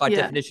 yeah, By yeah,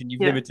 definition,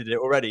 you've yeah, limited it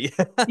already.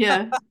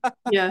 yeah,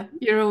 yeah.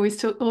 You're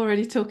always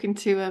already talking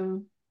to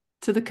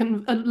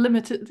the a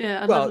limited,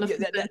 yeah, a Well, level of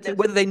yeah, conservative.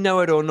 whether they know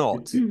it or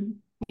not,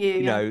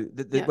 Yeah, yeah,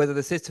 yeah, whether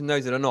the system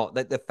knows it or not,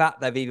 the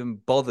fact they've even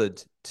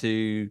bothered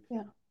to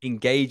yeah.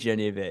 engage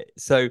any of it.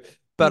 So,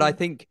 but I Mm,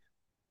 think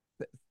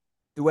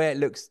the way it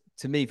looks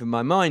to me from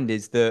my mind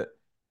is that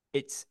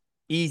it's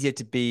easier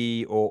to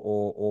be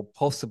or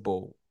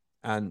possible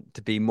and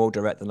to be more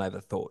direct than I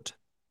ever thought.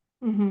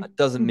 mm-hmm, That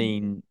doesn't mm,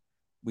 mean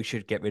we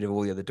should get rid of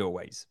all the other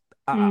doorways.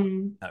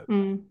 mm, No.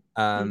 mm,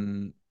 mm,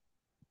 Um,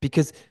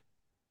 because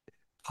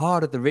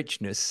part of the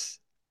richness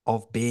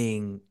of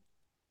being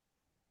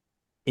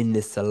in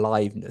this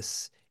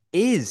aliveness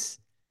is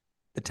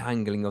the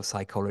tangling of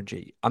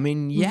psychology. I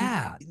mean, mm,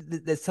 yeah,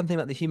 there's something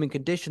about the human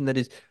condition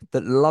that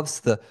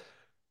loves the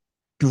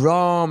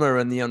drama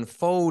and the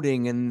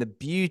unfolding and the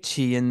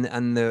beauty and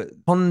the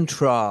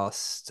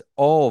contrast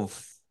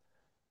of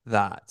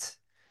that.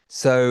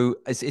 So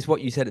it's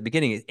what you said at the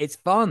beginning. It's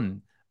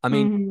fun. I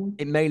mean, Mm,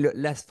 it may look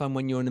less fun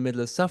when you're in the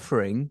middle of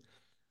suffering,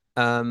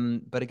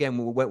 but again,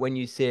 when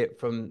you see it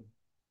from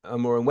a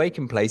more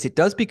awakened place, it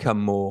does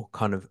become more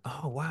kind of,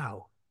 oh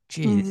wow,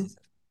 gee, this mm, is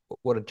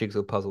what a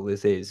jigsaw puzzle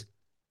this is,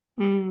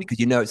 mm, because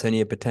you know it's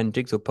only a pretend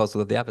jigsaw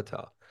puzzle of the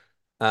avatar.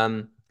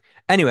 Um,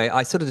 anyway,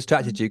 I sort of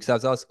distracted mm. you because I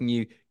was asking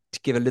you to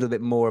give a little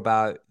bit more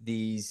about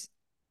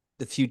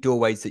the few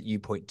doorways that you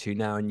point to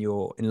now in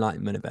your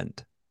enlightenment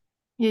event.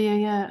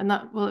 Yeah. And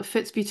that, well, it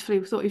fits beautifully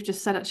with what you've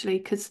just said, actually,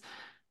 because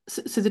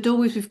so the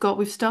doorways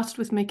we've started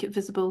with Make It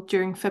Visible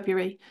during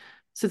February.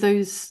 So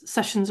those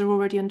sessions are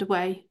already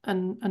underway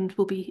and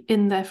will be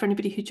in there for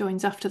anybody who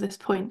joins after this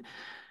point.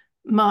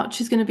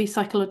 March is going to be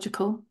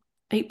psychological,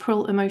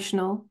 April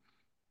emotional,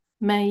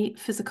 May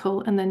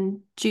physical, and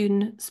then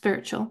June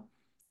spiritual,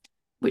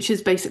 which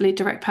is basically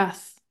direct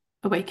path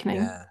awakening,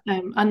 Yeah.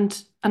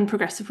 and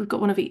progressive. We've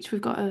got one of each.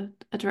 We've got a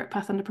direct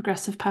path and a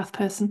progressive path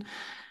person.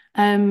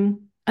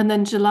 And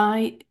then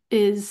July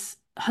is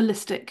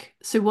holistic.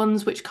 So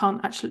ones which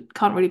can't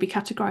really be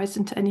categorized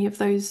into any of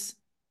those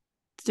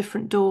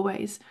different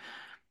doorways.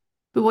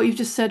 But what you've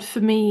just said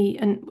for me,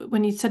 and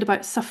when you said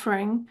about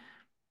suffering,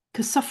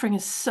 because suffering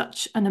is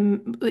such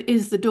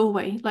is the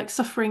doorway. Like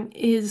suffering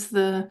is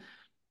the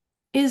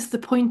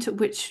point at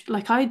which,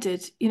 like I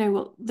did,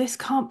 well, this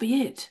can't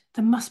be it.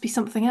 There must be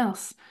something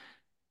else.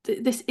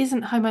 This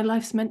isn't how my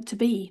life's meant to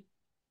be.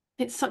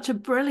 It's such a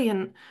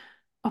brilliant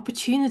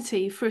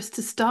opportunity for us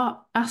to start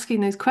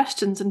asking those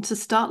questions and to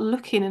start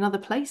looking in other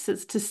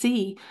places to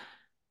see,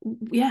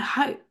 yeah,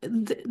 how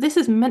this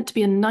is meant to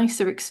be a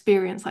nicer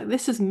experience. Like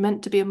this is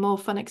meant to be a more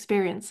fun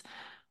experience.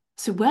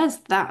 So where's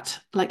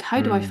that? Like,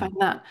 how do I Mm. find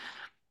that?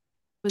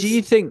 Do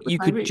you Was think was you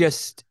my could route.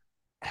 just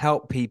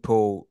help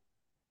people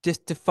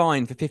just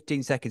define for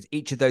 15 seconds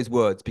each of those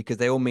words because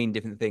they all mean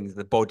different things,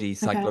 the body,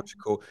 Okay.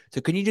 psychological.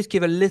 So can you just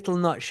give a little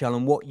nutshell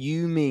on what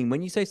you mean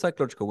when you say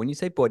psychological, when you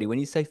say body, when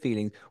you say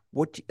feelings,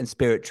 and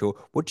spiritual,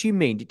 what do you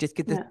mean? Just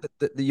get Yeah.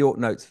 the York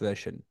Notes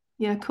version.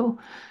 Yeah, cool.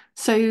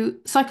 So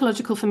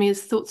psychological for me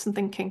is thoughts and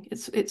thinking.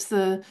 It's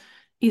the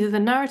either the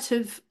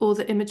narrative or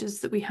the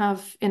images that we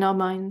have in our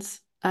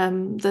minds,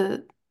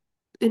 the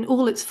in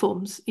all its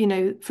forms,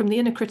 from the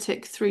inner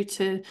critic through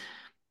to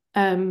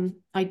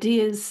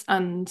ideas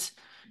and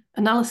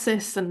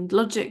analysis and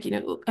logic,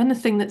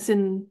 anything that's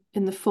in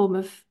the form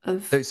of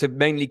So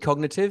mainly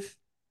cognitive.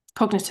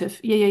 cognitive.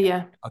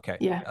 Yeah. Okay.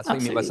 Yeah, That's what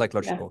you mean by absolutely. Yeah.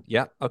 psychological.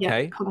 Yeah. Yeah,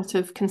 Okay.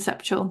 cognitive,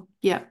 conceptual.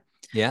 Yeah.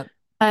 Yeah.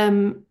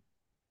 Um,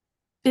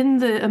 in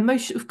the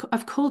emotion,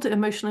 I've called it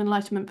emotional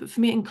enlightenment, but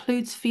for me, it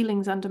includes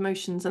feelings and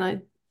emotions.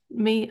 And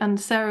me and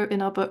Sarah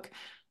in our book,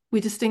 we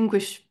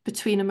distinguish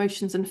between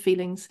emotions and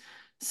feelings.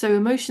 So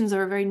emotions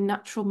are a very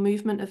natural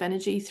movement of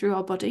energy through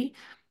our body,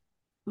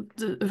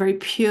 a very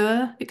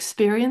pure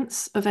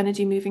experience of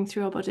energy moving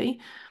through our body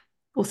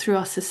or through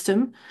our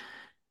system.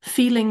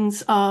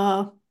 Feelings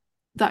are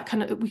that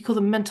kind of, we call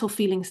them mental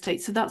feeling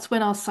states. So that's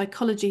when our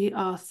psychology,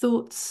 our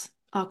thoughts,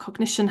 our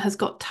cognition has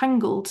got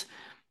tangled,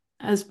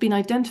 has been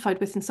identified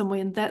with in some way,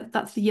 and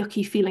that's the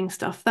yucky feeling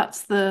stuff.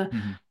 That's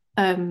Mhm.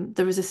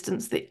 the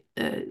resistance, the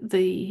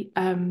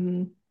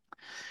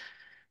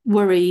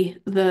worry,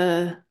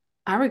 the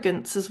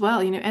arrogance as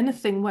well.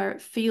 Anything where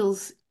it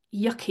feels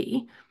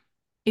yucky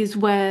is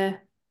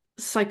where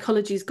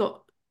psychology's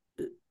got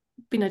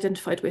been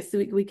identified with.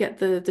 We get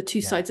the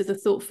two Yeah. sides of the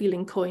thought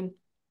feeling coin.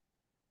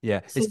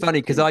 Yeah, So it's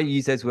funny because I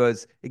use those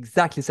words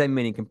exactly the same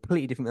meaning,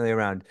 completely different way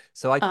around.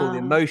 So I call the uh,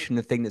 emotion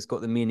the thing that's got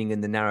the meaning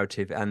and the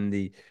narrative and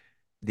the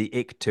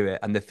ick to it,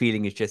 and the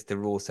feeling is just the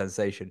raw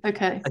sensation.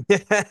 okay.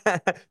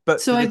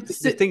 But So the I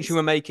distinction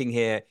we're making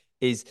here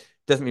is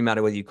doesn't really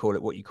matter whether you call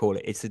it what you call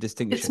it. It's the it's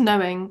distinction.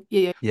 knowing,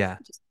 yeah, Yeah.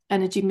 just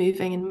energy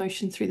moving in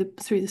motion through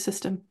the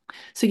system.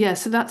 So yeah,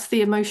 so that's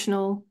the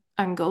emotional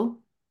angle.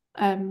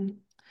 Um,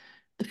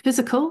 the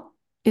physical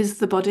is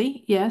the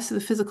body, yeah. So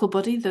the physical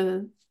body,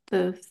 the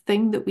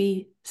thing that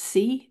we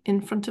see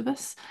in front of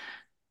us,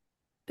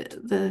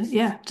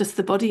 just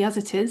the body as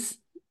it is,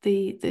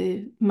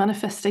 the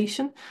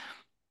manifestation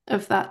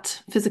of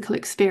that physical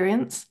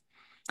experience.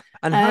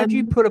 And how do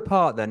you Um, pull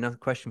apart then? Another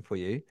question for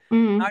you.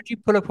 How mm, do you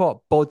pull apart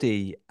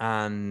body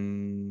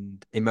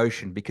and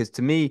emotion? Because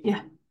to me,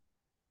 yeah,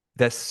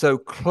 they're so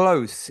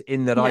close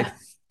in that I yeah,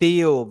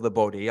 feel the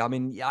body. I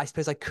mean, yeah, I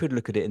suppose I could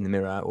look at it in the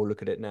mirror or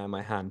look at it now in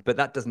my hand, but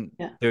that doesn't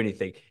yeah. do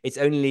anything. It's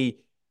only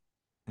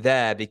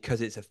there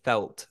because it's a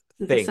felt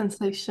The thing.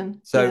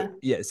 sensation, So, yeah,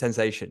 yeah,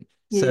 sensation.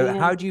 So, yeah.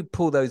 how do you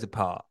pull those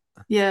apart?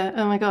 Yeah,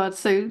 oh my God.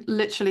 So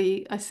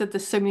literally I said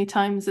this so many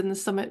times in the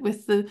summit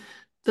with the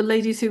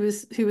ladies who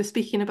were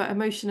speaking about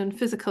emotion and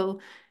physical.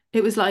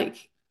 It was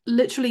like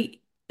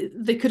literally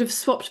they could have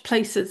swapped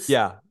places.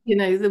 Yeah.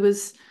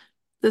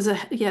 There's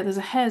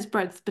a hair's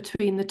breadth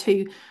between the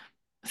two.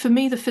 For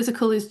me, the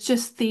physical is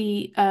just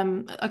the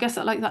I guess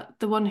I like that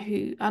the one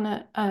who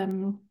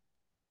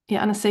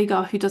Anna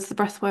Sagar, who does the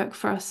breath work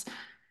for us.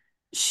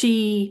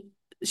 She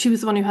she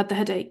was the one who had the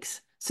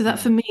headaches. So that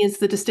for Mm. me is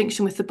the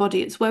distinction with the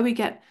body. It's where we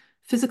get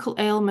physical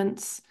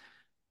ailments,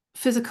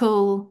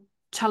 physical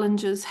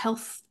challenges,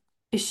 health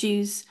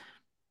issues,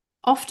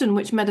 often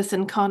which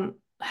medicine can't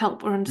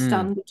help or Mm.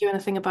 understand or do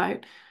anything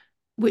about,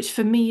 which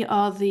for me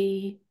are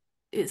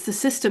it's the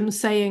system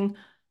saying,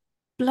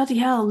 bloody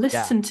hell, Yeah.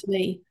 listen to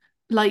me.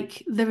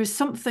 Like there is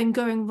something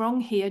going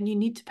wrong here and you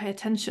need to pay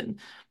attention.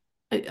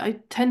 I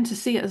tend to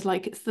see it as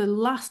like it's the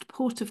last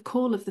port of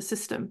call of the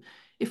system.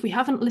 If we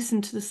haven't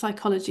listened to the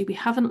psychology, we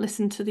haven't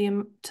listened to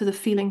the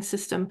feeling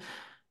system,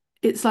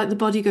 it's like the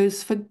body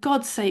goes, for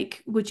God's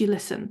sake, would you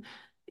listen?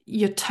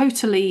 You're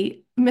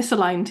totally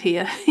misaligned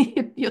here.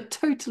 You're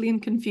totally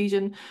in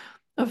confusion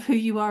of who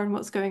you are and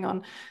what's going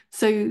on.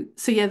 So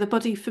yeah, the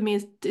body for me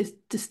is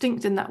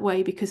distinct in that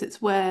way because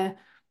it's where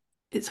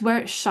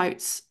it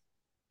shouts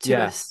to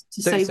Yeah. us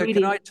to So, say, so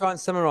can I really, try and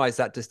summarize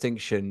that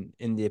distinction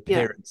in the yeah,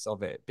 appearance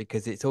of it?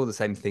 Because it's all the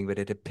same thing, but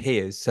it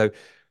appears. So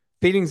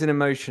feelings and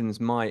emotions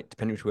might,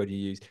 depending which word you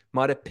use,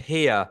 might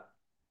appear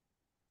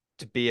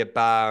to be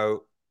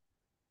about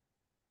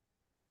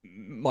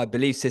my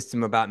belief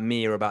system about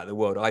me or about the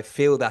world. I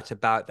feel that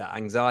about that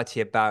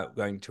anxiety about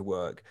going to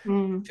work. I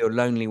mm, feel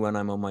lonely when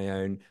I'm on my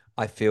own.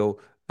 I feel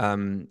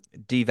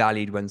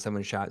devalued when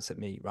someone shouts at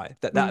me, right?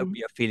 That would mm,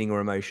 be a feeling or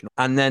emotion.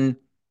 And then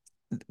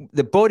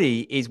the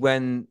body is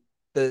when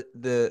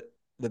the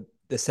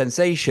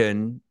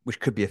sensation, which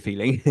could be a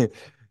feeling,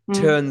 mm,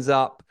 turns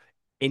up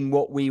in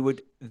what we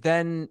would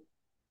then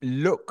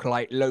look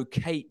like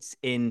locates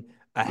in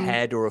a mm,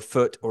 head or a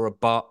foot or a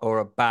butt or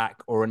a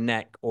back or a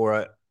neck or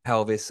a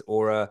pelvis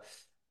or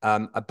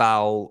a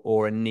bowel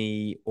or a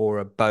knee or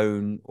a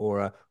bone or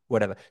a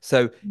whatever.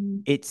 So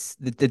mm, it's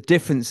the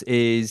difference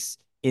is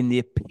in the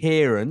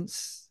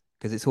appearance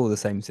because it's all the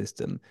same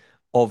system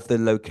of the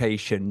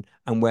location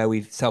and where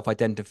we've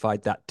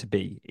self-identified that to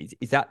be.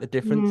 Is that the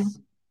difference?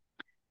 mm.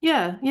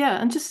 Yeah,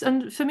 yeah.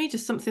 And for me,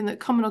 just something that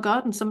common or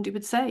garden somebody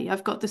would say,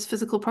 I've got this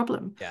physical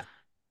problem. Yeah.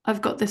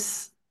 I've got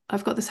this,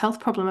 I've got this health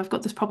problem. I've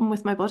got this problem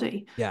with my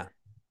body. Yeah.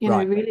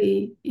 Right.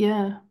 Really,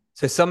 yeah.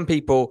 So some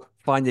people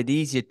find it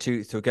easier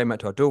to, so going back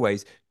to our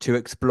doorways, to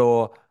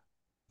explore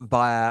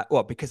via,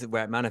 well, because of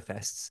where it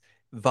manifests,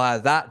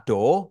 via that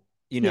door,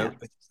 Yeah.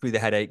 through the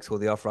headaches or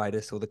the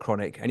arthritis or the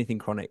chronic, anything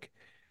chronic,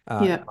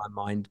 in Yeah. my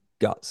mind,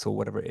 guts or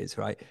whatever it is,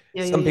 right?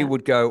 Yeah. Yeah. Some people Yeah.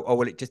 would go, oh,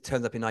 well, it just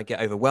turns up in I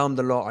get overwhelmed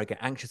a lot, or I get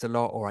anxious a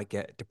lot, or I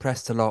get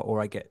depressed a lot, or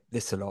I get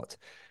this a lot.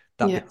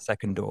 That'd be Yeah. the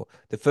second door.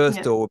 The first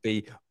Yeah. door would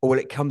be, oh, well,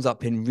 it comes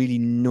up in really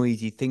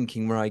noisy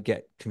thinking where I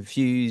get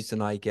confused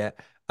and I get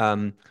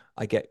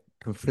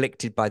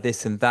conflicted by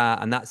this and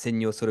that, and that's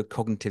in your sort of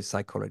cognitive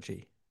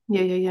psychology.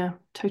 Yeah. Yeah. Yeah.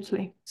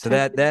 Totally. So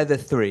they're Totally. they're the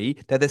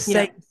three. They're the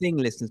same Yeah. thing,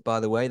 listeners, by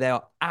the way. They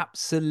are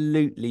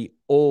absolutely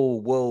all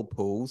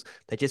whirlpools.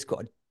 They just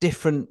got a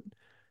different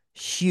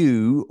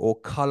hue or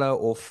color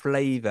or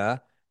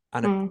flavor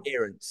and Mm,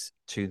 appearance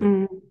to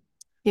them. mm.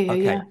 Yeah. Yeah.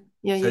 Okay. Yeah.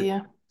 Yeah. Yeah. So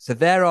Yeah. so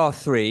there are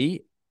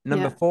three.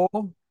 Number Yeah. four.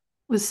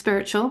 Was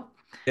spiritual.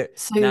 Yeah,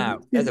 So, now,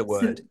 there's a so,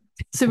 word.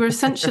 so we're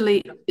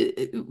essentially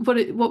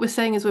what we're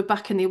saying is we're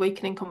back in the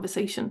awakening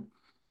conversation.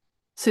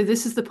 So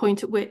this is the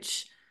point at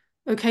which,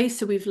 okay,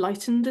 so we've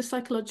lightened the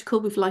psychological,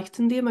 we've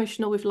lightened the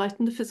emotional, we've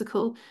lightened the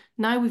physical.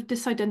 Now we've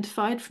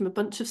disidentified from a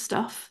bunch of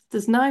stuff.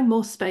 There's now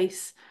more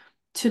space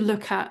to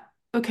look at,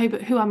 okay,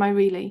 but who am I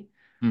really?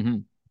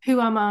 Hmm. Who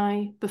am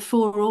I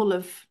before all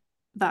of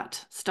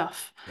that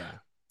stuff? Yeah.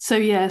 So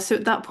yeah, so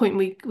at that point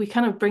we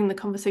kind of bring the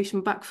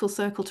conversation back full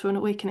circle to an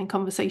awakening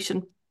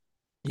conversation.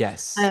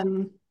 Yes.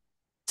 Um,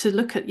 to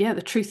look at, yeah,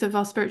 the truth of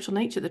our spiritual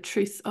nature, the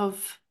truth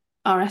of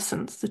our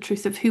essence, the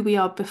truth of who we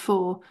are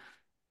before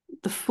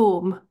the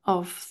form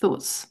of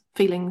thoughts,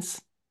 feelings,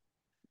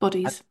 And,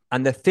 bodies.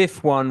 and the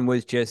fifth one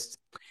was just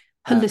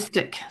uh,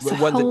 Holistic. So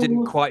one that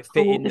didn't quite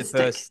fit in the holistic.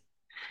 first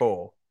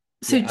four.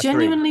 So Yeah, three.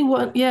 genuinely Yeah.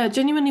 one, yeah,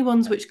 genuinely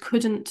ones which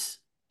couldn't,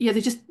 yeah,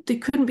 they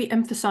couldn't be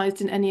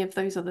emphasized in any of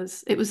those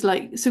others. It was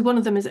like, so one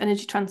of them is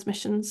energy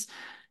transmissions.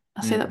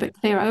 I'll say that a Mm. bit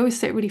clearer. I always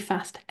say it really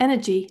fast.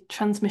 Energy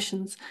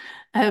transmissions.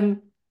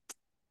 Um,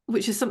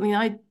 which is something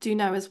I do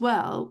now as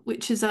well,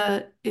 which is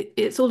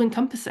it's all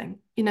encompassing.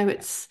 Yeah.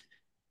 It's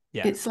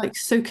Yeah. it's like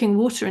soaking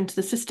water into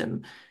the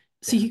system.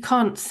 So Yeah. you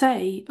can't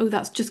say, oh,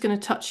 that's just going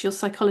to touch your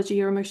psychology,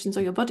 your emotions,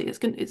 or your body. It's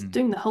Mm.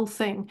 doing the whole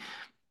thing.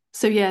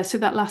 So yeah, so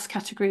that last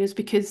category is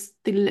because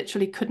they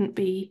literally couldn't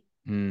be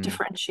Mm.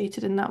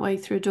 differentiated in that way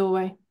through a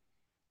doorway.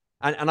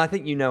 And I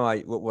think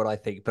what I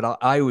think, but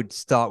I would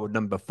start with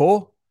number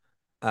four,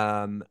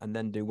 and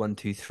then do one,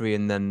 two, three,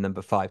 and then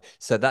number five.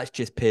 So that's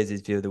just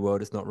Piers's view of the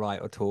world. It's not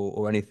right at all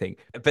or anything.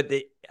 But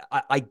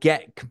I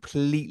get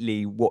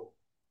completely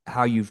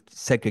how you've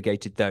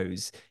segregated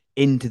those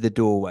into the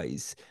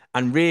doorways,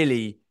 and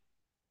really,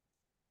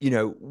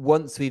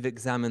 once we've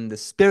examined the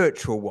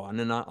spiritual one,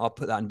 and I'll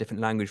put that in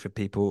different language for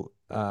people,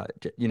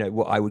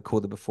 what I would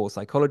call the before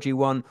psychology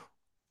one,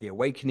 the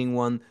awakening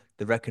one,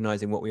 the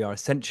recognizing what we are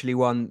essentially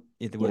one.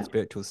 The word Yeah,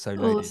 spiritual is so all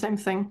the loaded, same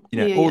thing.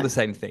 Yeah, all yeah, the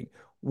same thing.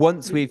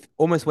 yeah.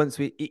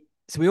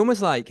 So we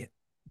almost like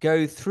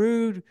go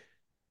through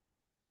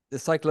the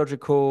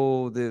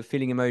psychological, the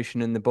feeling,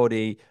 emotion, and the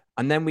body,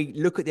 and then we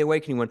look at the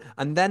awakening one,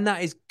 and then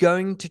that is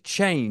going to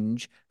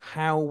change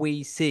how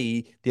we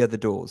see the other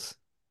doors.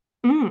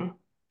 Mm,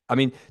 I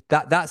mean,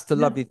 that's the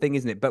yeah. lovely thing,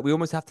 isn't it? But we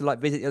almost have to like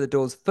visit the other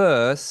doors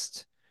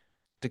first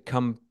to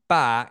come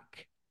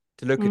back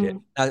to look at it.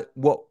 Mm.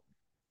 What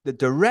the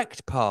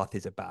direct path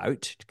is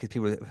about, because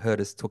people have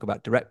heard us talk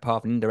about direct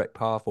path and indirect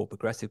path or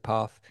progressive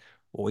path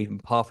or even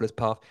pathless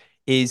path,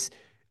 is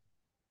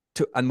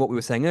to, and what we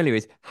were saying earlier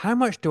is how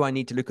much do I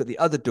need to look at the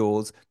other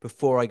doors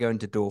before I go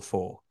into door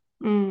 4?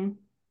 Mm.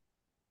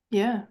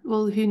 Yeah,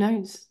 well, who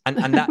knows?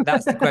 And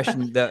that's the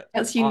question that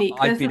That's unique.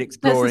 I've been There's a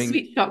exploring.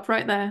 sweet shop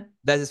right there.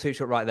 There's a sweet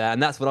shot right there,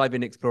 and that's what I've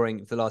been exploring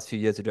for the last few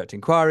years of direct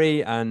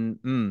inquiry, and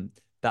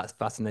that's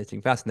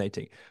fascinating,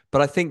 fascinating.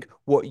 But I think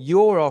what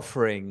you're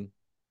offering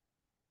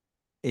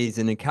is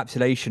an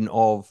encapsulation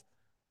of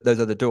those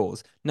other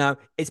doors. Now,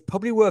 it's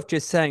probably worth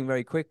just saying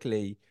very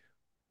quickly,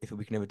 if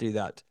we can ever do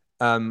that,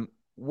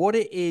 what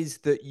it is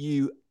that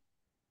you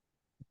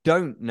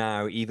don't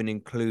now even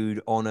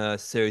include on a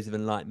series of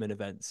enlightenment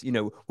events.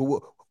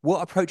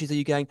 What approaches are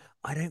you going,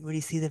 I don't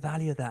really see the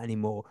value of that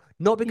anymore?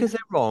 Not because Yeah.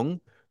 they're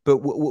wrong, but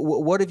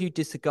what have you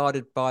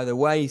disregarded by the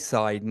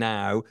wayside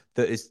now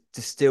that has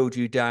distilled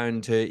you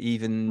down to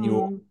even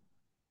your Mm.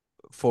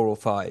 4 or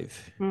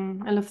 5?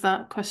 I love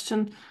that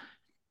question.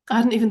 I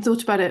hadn't even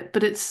thought about it,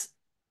 but it's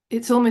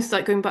almost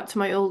like going back to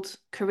my old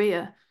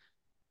career.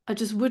 I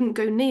just wouldn't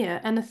go near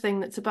anything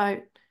that's about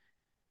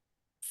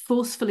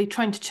forcefully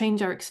trying to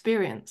change our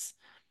experience,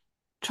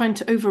 trying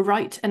to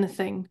overwrite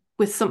anything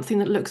with something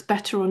that looks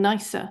better or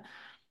nicer.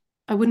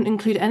 I wouldn't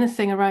include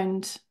anything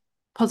around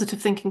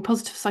positive thinking,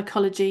 positive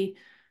psychology.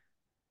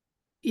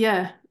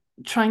 Yeah,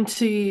 trying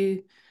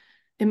to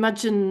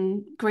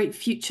imagine great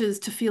futures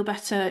to feel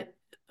better.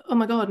 Oh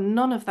my God,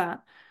 none of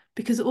that.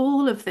 Because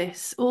all of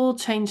this, all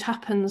change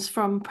happens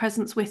from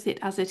presence with it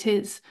as it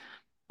is.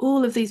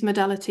 All of these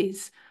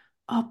modalities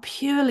are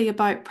purely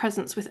about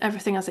presence with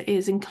everything as it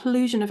is,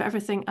 inclusion of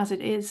everything as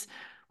it is,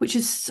 which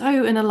is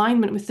so in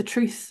alignment with the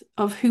truth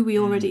of who we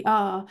already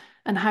are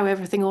and how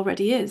everything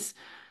already is.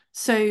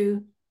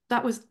 So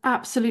that was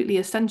absolutely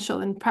essential.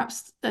 And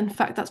perhaps, in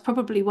fact, that's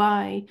probably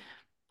why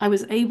I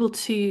was able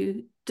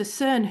to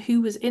discern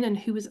who was in and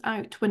who was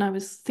out when I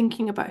was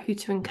thinking about who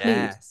to include,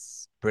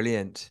 Yes,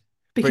 brilliant,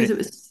 because brilliant. it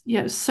was,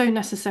 yeah, it was so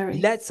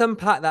necessary. Let's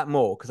unpack that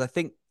more because I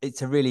think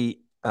it's a really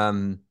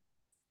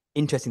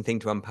interesting thing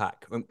to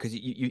unpack because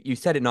you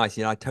said it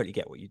nicely and I totally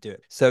get what you do.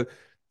 So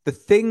the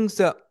things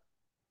that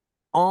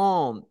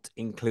aren't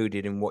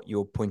included in what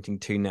you're pointing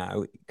to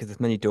now, because there's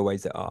many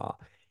doorways that are,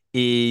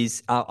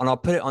 is and I'll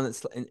put it on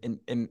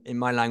in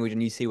my language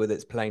and you see whether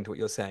it's playing to what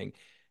you're saying.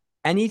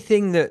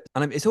 Anything that,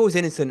 and it's always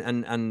innocent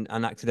and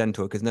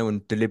accidental because no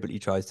one deliberately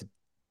tries to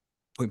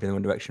point me in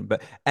one direction,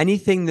 but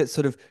anything that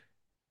sort of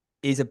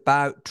is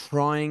about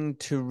trying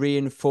to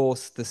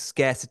reinforce the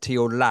scarcity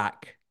or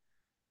lack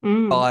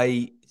Mm,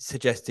 by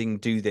suggesting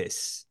do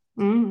this.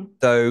 mm,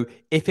 So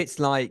if it's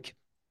like,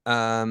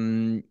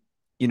 um,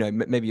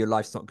 maybe your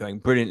life's not going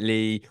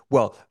brilliantly,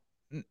 well,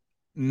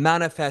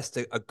 manifest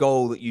a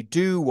goal that you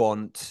do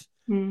want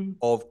mm,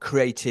 of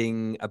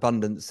creating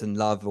abundance and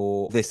love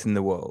or this in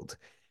the world,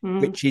 mm.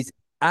 which is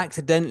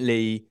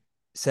accidentally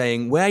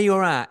saying where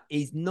you're at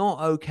is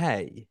not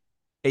okay.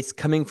 It's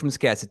coming from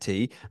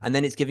scarcity, and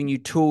then it's giving you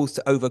tools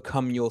to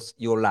overcome your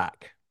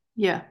lack.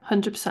 Yeah,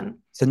 100%.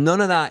 So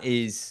none of that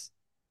is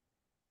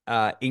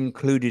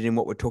included in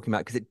what we're talking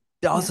about because it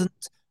Yeah.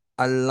 doesn't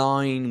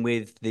align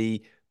with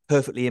the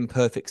perfectly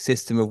imperfect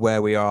system of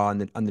where we are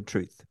and the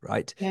truth,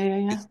 right? Yeah,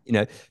 yeah,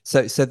 yeah.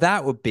 So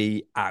that would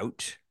be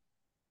out.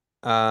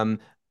 Um,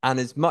 and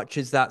as much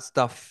as that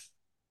stuff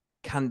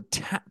can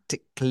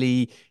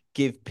tactically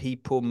give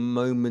people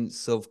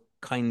moments of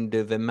kind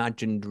of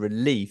imagined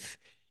relief,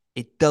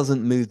 it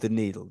doesn't move the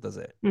needle, does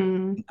it?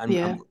 And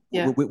Yeah,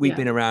 yeah, we've yeah,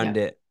 been around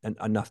yeah. it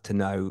enough to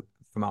know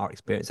from our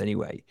experience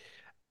anyway.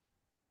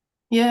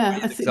 Yeah, Any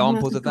I think that's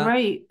examples of that?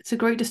 it's a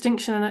great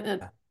distinction,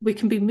 and we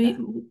can be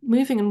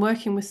moving and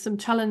working with some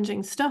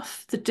challenging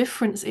stuff. The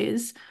difference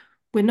is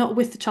we're not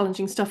with the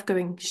challenging stuff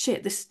going,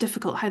 shit, this is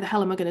difficult. How the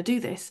hell am I going to do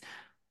this?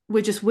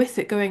 We're just with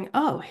it going,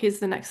 oh, here's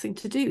the next thing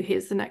to do.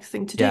 Here's the next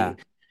thing to Yeah. do.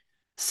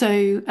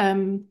 So,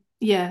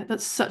 yeah,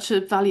 that's such a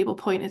valuable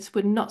point. It's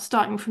we're not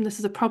starting from this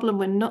as a problem.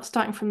 We're not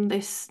starting from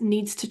this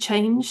needs to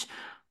change.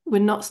 We're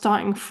not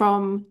starting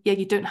from, yeah,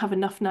 you don't have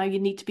enough now. You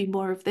need to be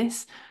more of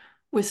this.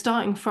 We're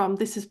starting from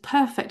this is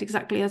perfect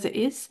exactly as it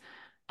is,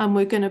 and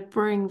we're going to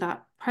bring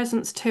that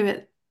presence to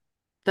it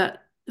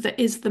that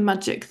is the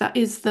magic, that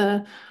is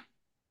the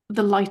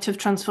light of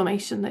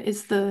transformation, that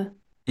is the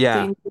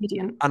Yeah.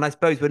 ingredient. And I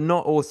suppose we're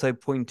not also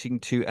pointing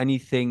to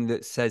anything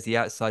that says the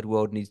outside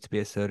world needs to be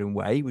a certain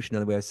way, which is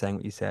another way of saying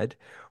what you said.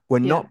 We're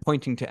Yeah, not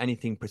pointing to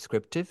anything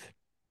prescriptive.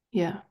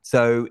 yeah.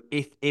 So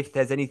if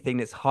there's anything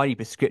that's highly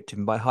prescriptive,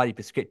 and by highly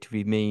prescriptive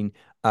we mean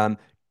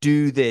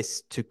do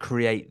this to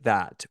create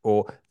that,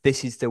 or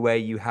this is the way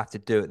you have to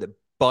do it, that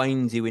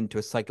binds you into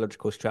a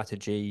psychological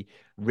strategy,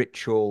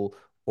 ritual,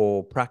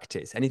 or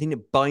practice, anything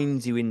that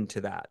binds you into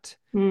that,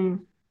 Mm,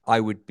 I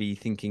would be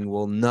thinking,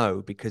 well,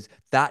 no, because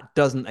that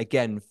doesn't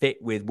again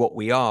fit with what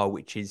we are,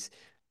 which is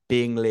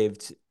being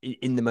lived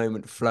in the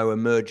moment flow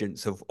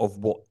emergence of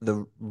what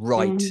the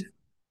right mm,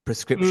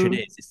 prescription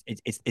mm, is.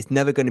 It's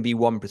never going to be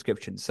one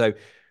prescription. So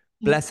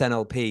Yeah. bless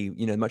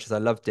NLP, as much as I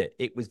loved it,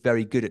 it was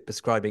very good at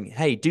prescribing,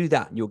 hey, do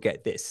that and you'll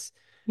get this.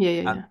 Yeah.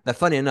 Yeah. Yeah. Now,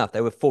 funny enough,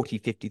 there were 40,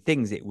 50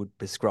 things it would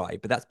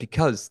prescribe, but that's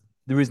because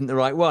there isn't the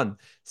right one.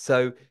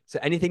 So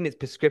anything that's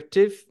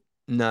prescriptive,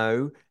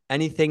 no.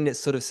 Anything that's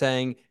sort of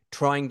saying,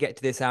 try and get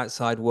to this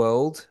outside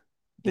world,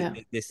 Yeah.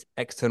 this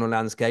external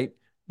landscape,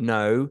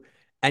 no.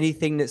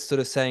 Anything that's sort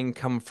of saying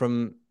come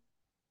from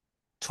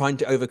trying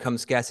to overcome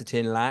scarcity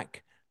and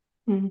lack,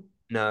 Mm.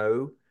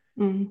 no.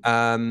 Mm.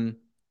 Um,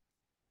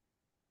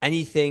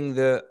 anything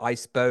that I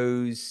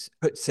suppose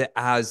puts it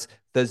as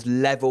there's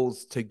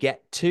levels to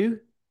get to,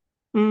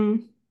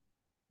 Mm.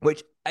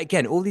 which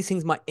again, all these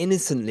things might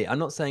innocently, I'm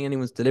not saying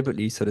anyone's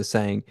deliberately sort of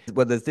saying,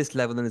 well, there's this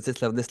level, then there's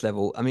this level, this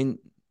level. I mean,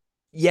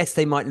 yes,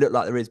 they might look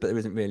like there is, but there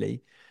isn't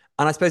really.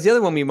 And I suppose the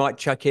other one we might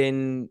chuck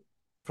in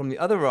from the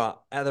other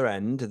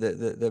end,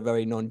 the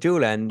very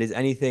non-dual end, is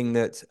anything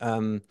that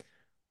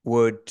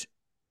would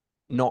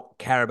not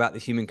care about the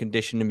human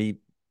condition and be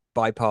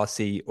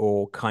bypassy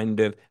or kind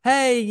of,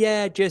 hey,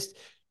 yeah, just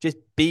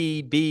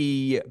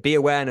be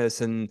awareness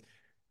and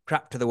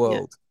crap to the Yeah.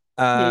 world.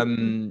 Yeah.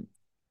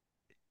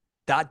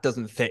 That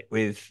doesn't fit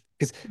with,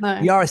 because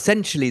we No. are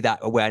essentially that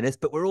awareness,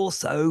 but we're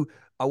also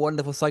a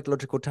wonderful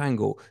psychological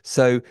tangle.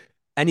 So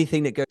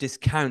anything that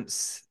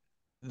discounts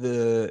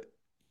the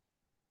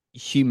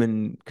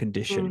human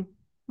condition,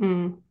 Mm.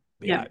 Mm.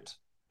 be Yeah. out.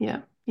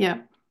 Yeah.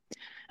 Yeah.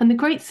 And the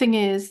great thing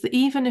is that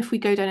even if we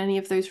go down any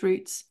of those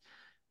routes,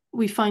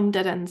 we find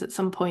dead ends at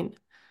some point.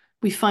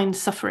 We find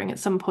suffering at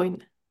some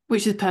point,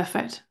 which is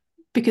perfect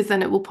because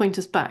then it will point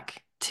us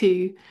back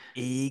to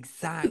the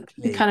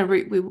Exactly. kind of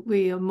route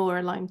we are more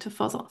aligned to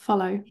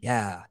follow.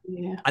 Yeah.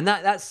 Yeah. And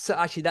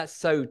actually that's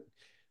so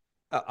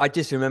I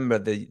just remember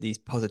these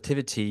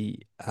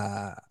positivity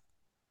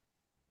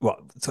what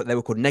so they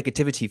were called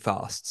negativity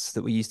fasts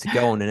that we used to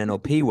go on in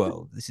NLP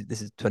world. This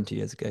is 20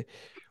 years ago,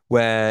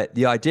 where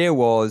the idea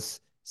was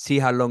see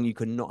how long you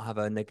can not have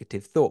a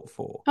negative thought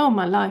for. Oh,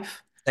 my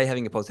life. Stay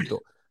having a positive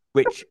thought,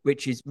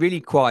 which is really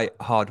quite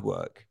hard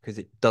work because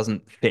it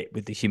doesn't fit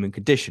with the human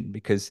condition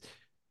because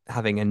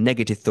having a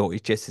negative thought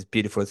is just as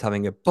beautiful as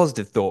having a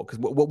positive thought because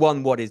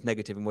what is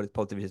negative and what is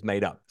positive is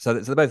made up. So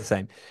they're both the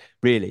same,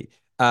 really.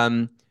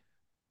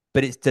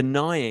 But it's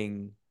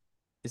denying,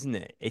 isn't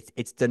it?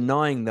 It's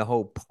denying the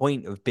whole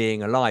point of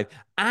being alive.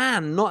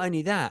 And not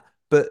only that,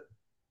 but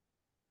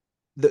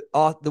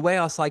the way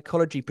our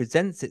psychology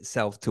presents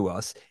itself to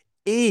us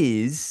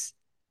is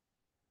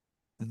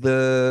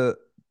the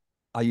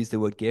I use the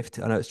word gift.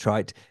 I know it's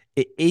trite.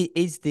 It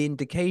is the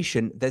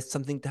indication there's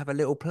something to have a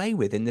little play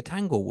with in the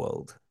tangle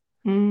world.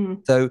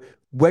 Mm. So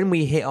when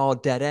we hit our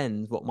dead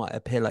end, what might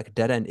appear like a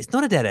dead end, it's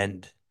not a dead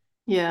end.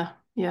 Yeah.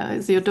 Yeah.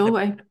 It's your It's an,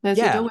 doorway. There's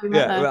your yeah, doorway right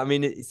yeah. Well, there. I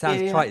mean, it Yeah.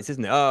 sounds Yeah. trite,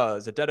 isn't it? Oh,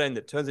 it's a dead end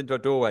that turns into a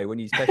doorway when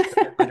you especially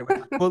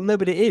imagine. Well, no,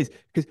 but it is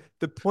because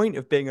the point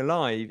of being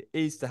alive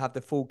is to have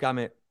the full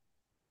gamut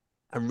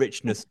and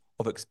richness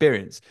of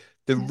experience.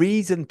 The Yeah.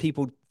 reason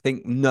people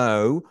think,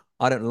 no,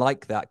 I don't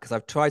like that because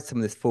I've tried some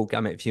of this full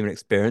gamut of human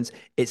experience.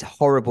 It's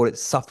horrible. It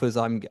suffers.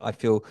 I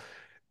feel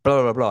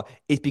blah, blah, blah,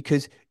 is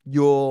because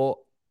you're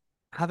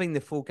having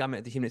the full gamut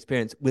of the human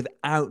experience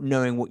without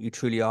knowing what you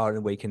truly are at an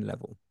awakened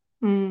level.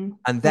 Mm.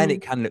 And then it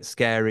Mm. can look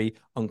scary,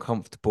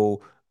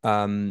 uncomfortable,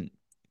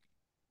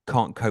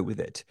 can't cope with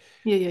it.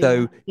 Yeah. Yeah. Yeah.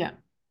 So Yeah.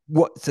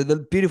 so the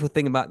beautiful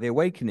thing about the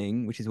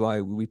awakening, which is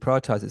why we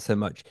prioritize it so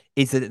much,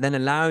 is that it then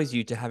allows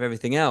you to have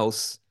everything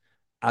else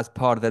as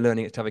part of the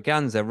learning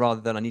extravaganza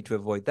rather than I need to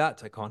avoid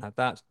that, I can't have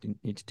that,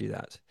 need to do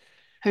that.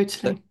 So,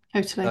 Totally.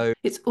 Totally. so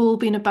It's all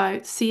been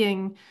about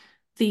seeing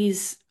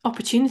these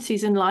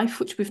opportunities in life,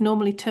 which we've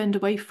normally turned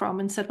away from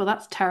and said, well,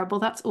 that's terrible.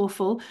 That's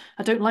awful.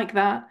 I don't like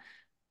that.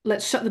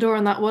 Let's shut the door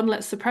on that one.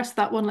 Let's suppress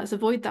that one. Let's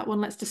avoid that one.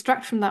 Let's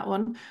distract from that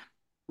one.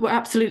 We're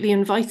absolutely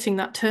inviting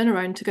that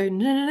turnaround to go,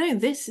 no, no, no,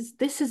 this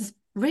is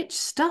rich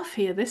stuff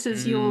here. This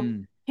is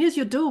mm, here's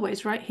your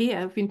doorways right here.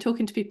 I've been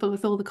talking to people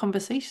with all the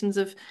conversations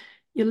of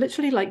you're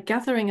literally like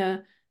gathering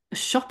a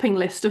shopping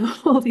list of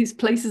all these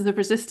places of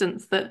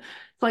resistance that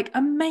it's like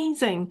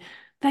amazing.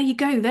 There you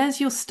go. There's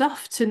your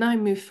stuff to now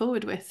move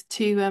forward with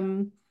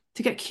to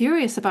get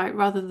curious about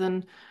rather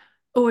than,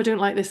 oh, I don't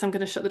like this. I'm going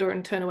to shut the door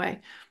and turn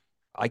away.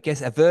 I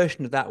guess a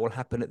version of that will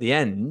happen at the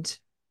end.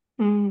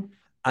 Mm,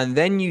 And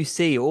then you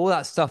see all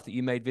that stuff that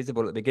you made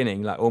visible at the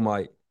beginning, like all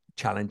my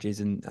challenges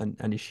and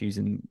issues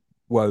and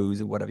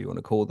woes or whatever you want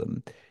to call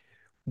them.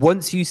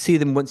 Once you see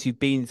them, once you've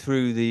been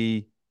through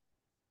the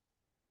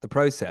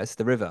process,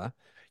 the river,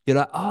 you're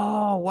like,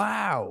 oh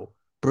wow,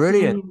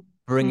 brilliant, mm,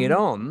 bring it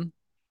mm.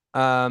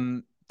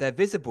 on. They're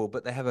visible,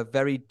 but they have a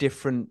very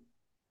different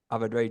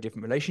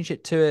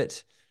relationship to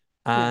it,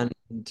 Yeah,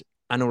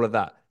 and all of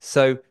that.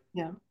 So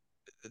yeah,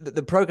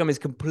 the program is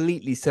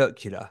completely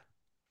circular.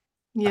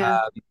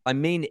 yeah, I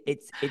mean,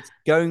 it's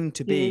going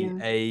to yeah,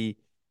 be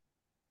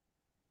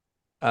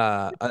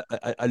yeah.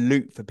 a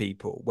loop for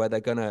people where they're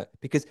gonna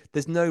because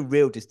there's no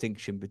real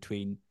distinction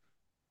between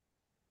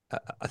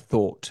a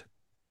thought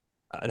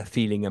and a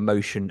feeling,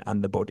 emotion,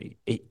 and the body.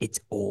 It's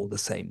all the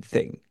same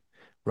thing,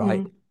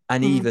 right? Mm,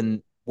 And mm,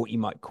 what you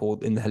might call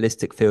in the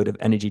holistic field of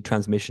energy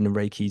transmission and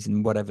Reikis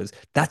and whatever's.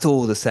 That's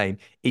all the same.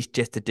 It's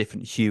just a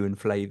different hue and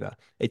flavor.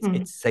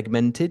 It's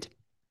segmented.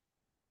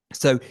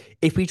 So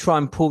if we try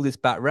and pull this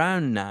back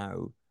round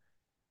now,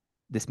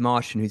 this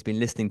Martian who's been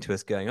listening to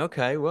us going,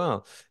 okay,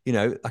 well,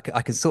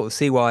 I can sort of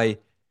see why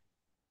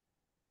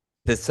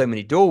there's so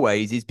many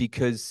doorways is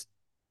because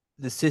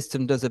the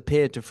system does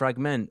appear to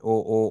fragment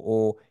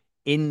or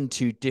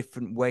into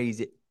different ways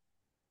it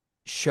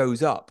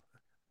shows up.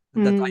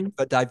 Mm.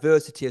 The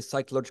diversity of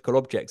psychological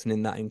objects, and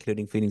in that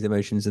including feelings,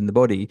 emotions, and the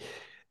body,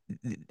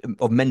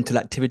 of mental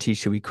activity,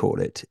 should we call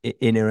it,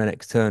 inner and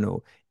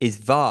external, is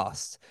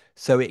vast.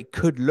 So it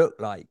could look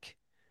like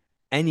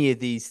any of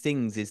these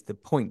things is the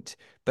point,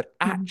 but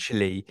Mm.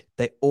 actually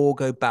they all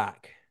go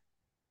back.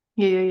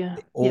 Yeah, yeah, yeah,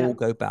 They yeah, all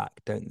go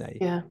back, don't they?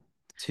 yeah.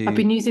 I've To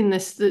been using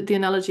the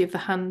analogy of the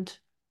hand.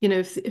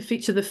 If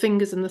each of the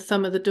fingers and the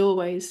thumb are the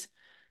doorways,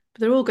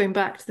 but they're all going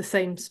back to the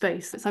same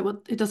space. It's like,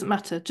 well, it doesn't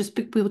matter.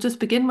 We'll just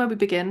begin where we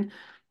begin,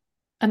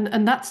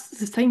 and that's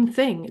the same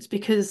thing. It's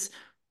because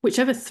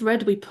whichever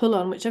thread we pull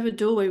on, whichever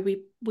doorway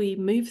we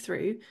move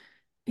through,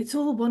 it's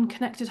all one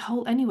connected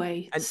whole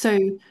anyway. and So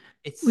we've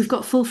it's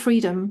got full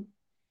freedom.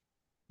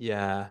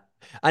 yeah,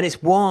 and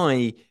it's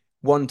why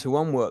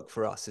one-to-one work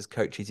for us as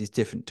coaches is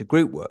different to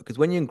group work, because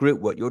when you're in group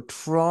work, you're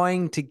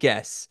trying to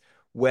guess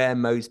where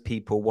most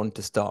people want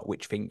to start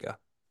which finger.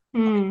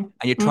 Mm,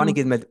 And you're trying to mm,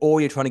 give them, or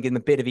you're trying to give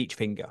them a bit of each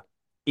finger,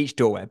 each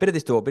doorway, a bit of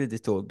this door, a bit of this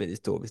door, a bit of this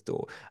door, this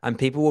door. And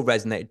people will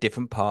resonate at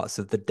different parts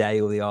of the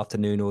day or the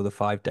afternoon or the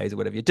 5 days or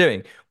whatever you're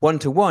doing. One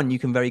to one, you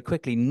can very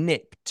quickly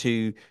nip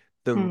to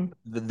mm,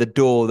 the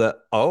door that,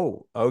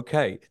 oh,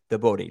 okay, the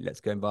body,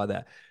 let's go and buy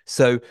there.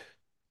 So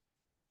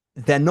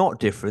they're not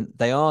different,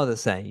 they are the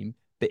same,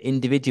 but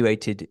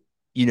individuated,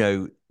 you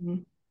know,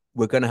 mm.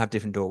 we're going to have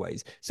different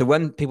doorways. So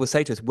when people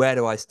say to us, where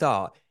do I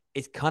start?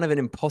 It's kind of an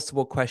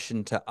impossible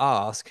question to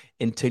ask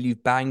until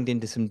you've banged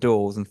into some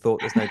doors and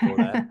thought there's no door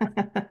there.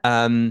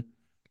 Um,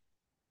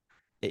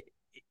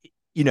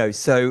 it,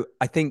 so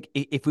I think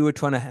if we were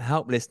trying to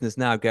help listeners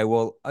now go,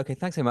 well, okay,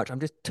 thanks so much. I'm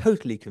just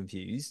totally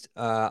confused.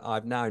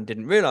 I've now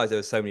didn't realize there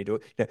were so many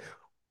doors.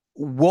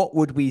 What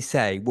would we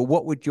say? Well,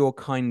 what would your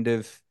kind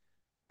of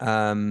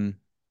um,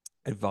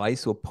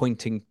 advice or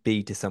pointing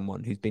be to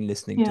someone who's been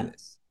listening to Yeah.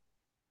 this?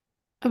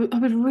 I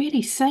would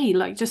really say,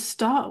 like, just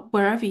start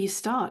wherever you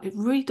start. It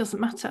really doesn't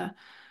matter.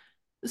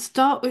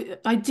 Start,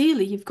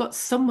 ideally, you've got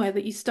somewhere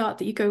that you start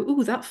that you go,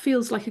 oh, that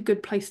feels like a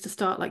good place to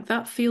start. Like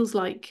that feels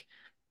like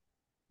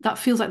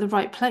the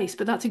right place.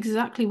 But that's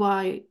exactly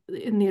why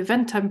in the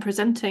event I'm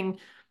presenting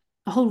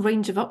a whole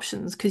range of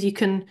options because you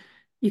can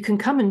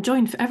come and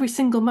join for every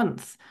single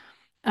month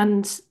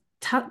and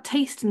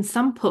taste and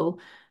sample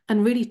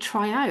and really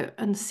try out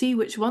and see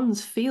which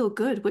ones feel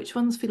good, which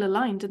ones feel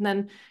aligned, and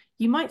then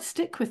you might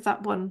stick with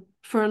that one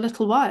for a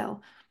little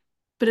while.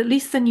 But at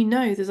least then you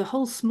know there's a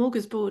whole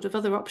smorgasbord of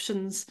other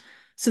options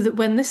so that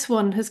when this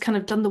one has kind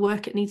of done the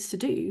work it needs to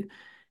do,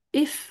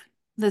 if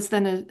there's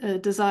then a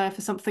desire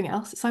for something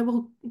else, it's like,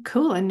 well,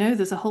 cool, I know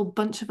there's a whole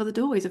bunch of other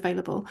doorways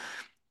available.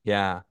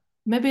 Yeah,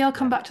 Maybe I'll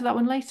come yeah, back to that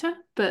one later,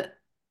 but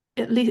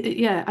at least,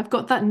 yeah, I've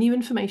got that new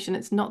information.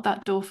 It's not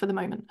that door for the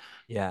moment.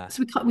 yeah.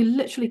 So we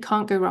literally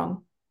can't go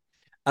wrong.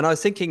 And I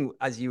was thinking,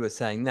 as you were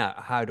saying that,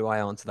 how do I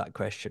answer that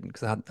question?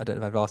 Because I don't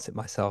know if I've asked it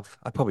myself.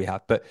 I probably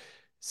have. But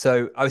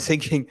so I was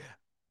thinking,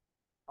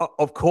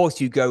 of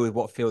course, you go with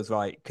what feels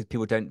right because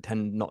people don't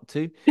tend not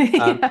to.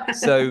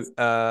 Yes.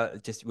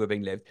 Just we're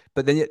being lived.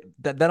 But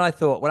then I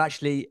thought, well,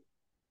 actually,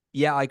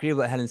 yeah, I agree with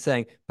what Helen's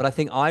saying. But I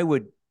think I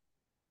would,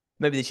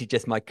 maybe this is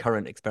just my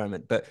current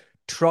experiment, but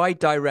try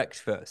direct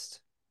first,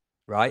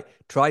 right?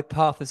 Try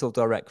pathless or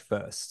direct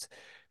first.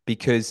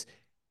 Because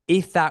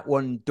if that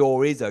one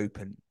door is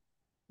open,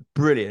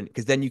 brilliant,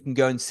 because then you can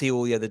go and see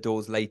all the other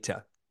doors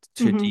later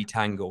to Hmm.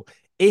 detangle.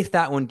 If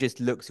that one just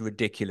looks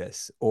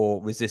ridiculous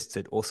or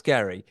resisted or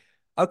scary,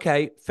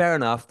 okay, fair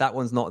enough. That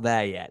one's not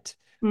there yet.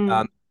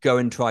 Mm. Go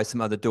and try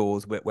some other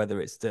doors,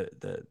 whether it's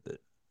the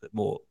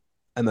more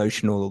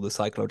emotional or the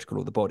psychological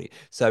or the body.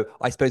 So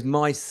I suppose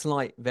my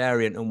slight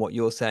variant on what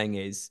you're saying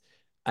is,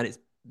 and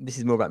this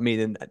is more about me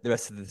than the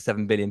rest of the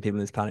 7 billion people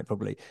on this planet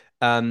probably,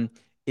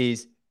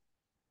 is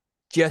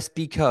just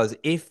because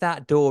if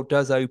that door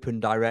does open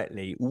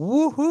directly,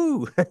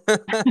 woohoo!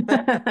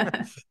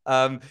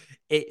 um,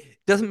 it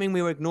doesn't mean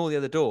we will ignore the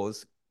other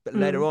doors, but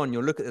later Mm. on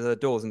you'll look at the other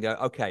doors and go,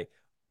 okay,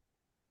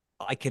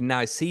 I can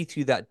now see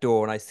through that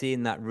door and I see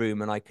in that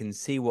room and I can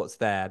see what's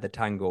there, the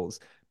tangles,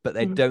 but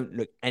they Mm. don't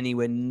look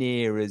anywhere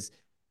near as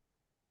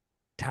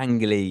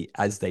tangly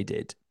as they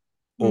did.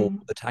 Or Mm.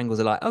 the tangles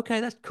are like, okay,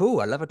 that's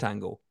cool. I love a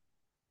tangle.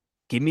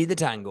 Give me the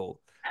tangle.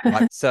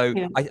 Right. So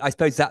Yeah. I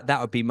suppose that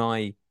would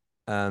be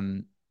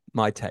um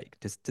my take.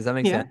 Does that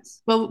make Yeah.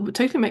 sense? Well, it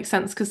totally makes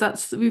sense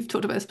because we've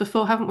talked about this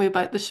before, haven't we,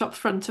 about the shop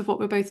front of what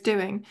we're both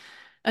doing.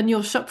 And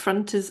your shop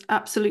front is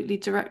absolutely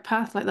direct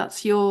path. Like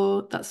that's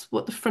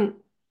what the front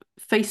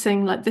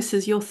facing, like this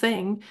is your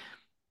thing.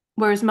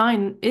 Whereas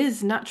mine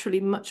is naturally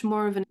much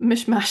more of a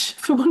mishmash,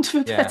 for want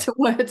of a Yeah. better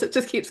word, that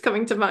just keeps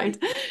coming to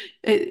mind.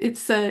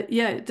 It's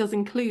yeah, it does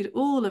include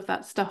all of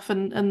that stuff,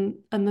 and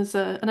there's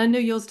and I know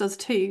yours does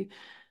too.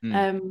 Mm.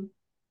 Um,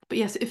 but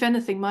yes, if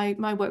anything,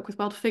 my work with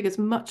Wild Figures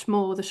much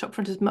more. The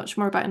shopfront is much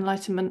more about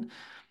enlightenment.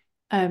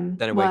 Then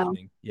While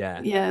awakening.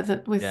 Yeah. yeah,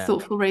 that with Yeah.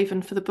 Thoughtful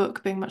Raven for the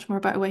book being much more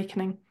about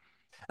awakening.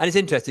 And it's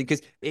interesting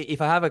because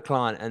if I have a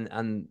client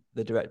and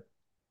the direct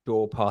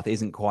door path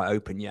isn't quite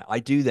open yet, I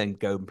do then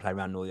go and play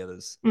around all the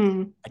others.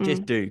 Mm, I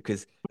just mm, do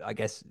because I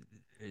guess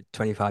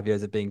 25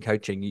 years of being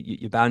coaching,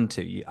 you're bound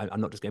to. I'm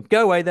not just going,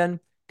 go away then,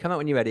 come out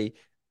when you're ready.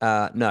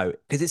 No,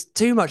 because it's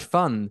too much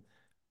fun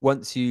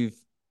once you've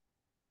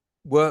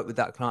worked with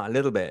that client a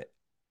little bit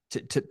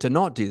to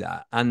not do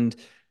that. And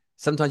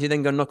sometimes you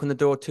then go knock on the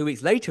door 2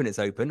 weeks later and it's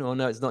open. Oh,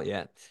 no, it's not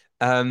yet.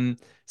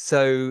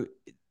 So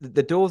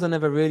the doors are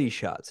never really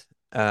shut.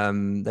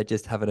 They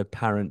just have an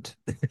apparent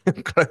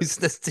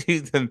closeness to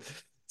them.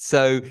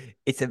 So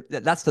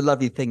that's the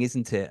lovely thing,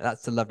 isn't it?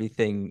 That's the lovely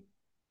thing,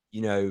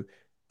 you know.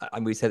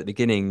 And we said at the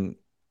beginning,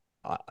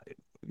 uh,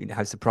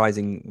 how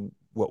surprising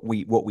what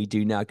we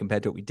do now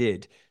compared to what we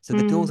did. So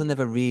the doors mm, are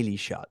never really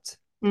shut,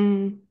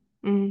 mm,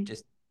 mm.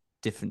 just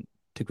different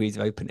degrees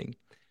of opening.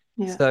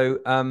 Yeah. So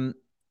I'm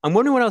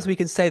wondering what else we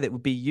can say that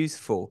would be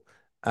useful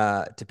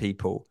to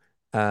people.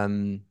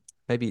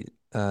 Maybe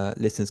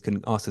listeners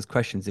can ask us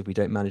questions if we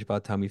don't manage by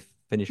the time we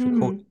finish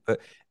recording. Mm.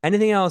 But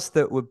anything else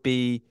that would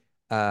be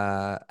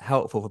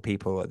helpful for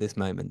people at this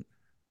moment?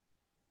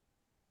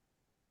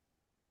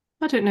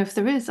 I don't know if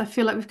there is. I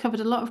feel like we've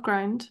covered a lot of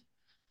ground.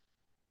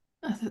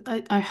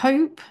 I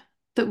hope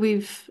that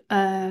we've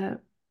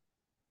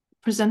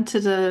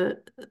presented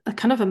a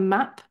kind of a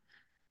map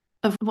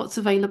of what's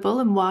available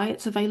and why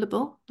it's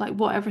available, like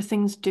what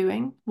everything's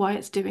doing, why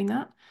it's doing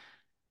that.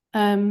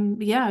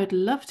 Yeah, I'd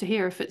love to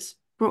hear if it's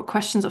brought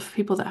questions up for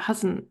people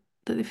that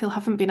they feel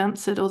haven't been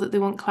answered or that they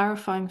want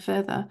clarifying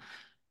further.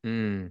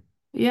 Mm,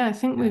 Yeah, yeah. I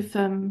think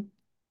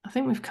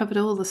we've covered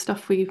all the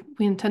stuff we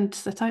intend to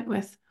set out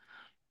with.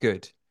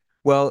 Good.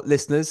 Well,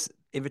 listeners,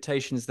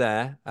 invitations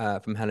there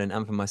from Helen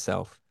and from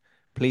myself.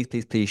 Please,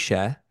 please, please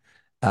share.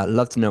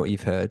 Love to know what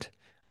you've heard.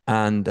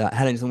 And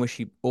Helen, just want to wish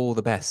you all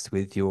the best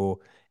with your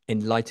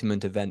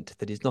enlightenment event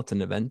that is not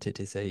an event. It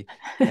is a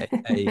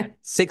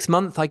 6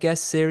 month, I guess,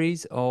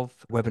 series of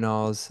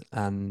webinars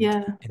and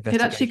Yeah,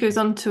 it actually goes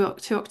investigation. on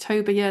to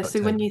October. Yeah, so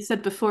when October. you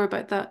said before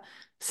about that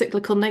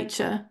cyclical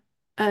nature,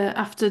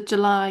 after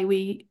July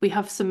we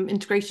have some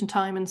integration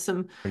time and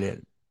some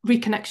Brilliant.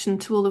 reconnection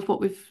to all of what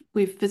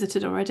we've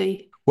visited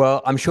already.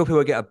 Well, I'm sure people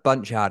will get a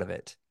bunch out of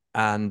it,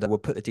 and we'll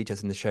put the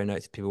details in the show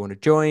notes if people want to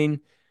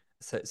join.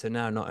 So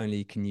now not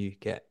only can you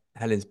get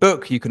Helen's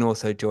book, you can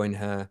also join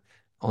her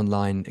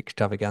online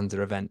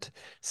extravaganza event.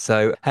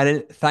 So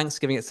Helen, thanks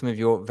for giving us some of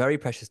your very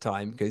precious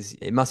time because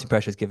it must be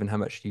precious given how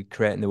much you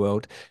create in the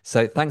world.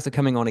 So thanks for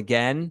coming on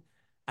again,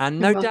 and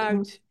You're no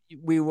welcome. doubt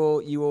you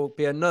will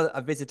be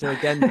a visitor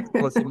again to the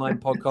Quality of Mind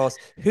podcast.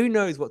 Who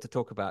knows what to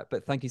talk about?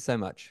 But thank you so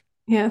much.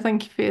 Yeah,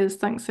 thank you, Piers.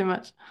 Thanks so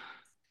much.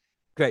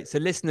 Great. So,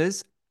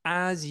 listeners,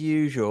 as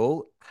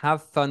usual,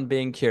 have fun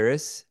being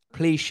curious.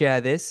 Please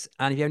share this.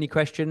 And if you have any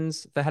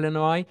questions for Helen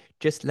or I,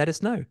 just let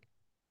us know.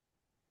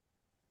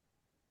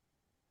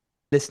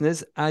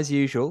 Listeners, as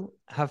usual,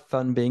 have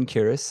fun being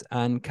curious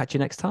and catch you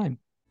next time.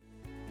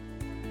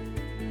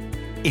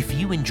 If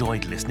you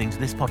enjoyed listening to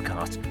this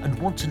podcast and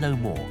want to know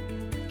more,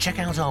 check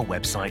out our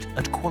website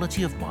at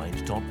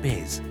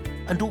qualityofmind.biz.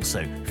 And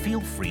also feel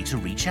free to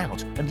reach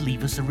out and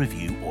leave us a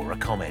review or a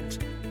comment.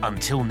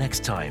 Until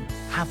next time,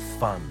 have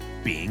fun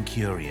being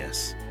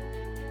curious.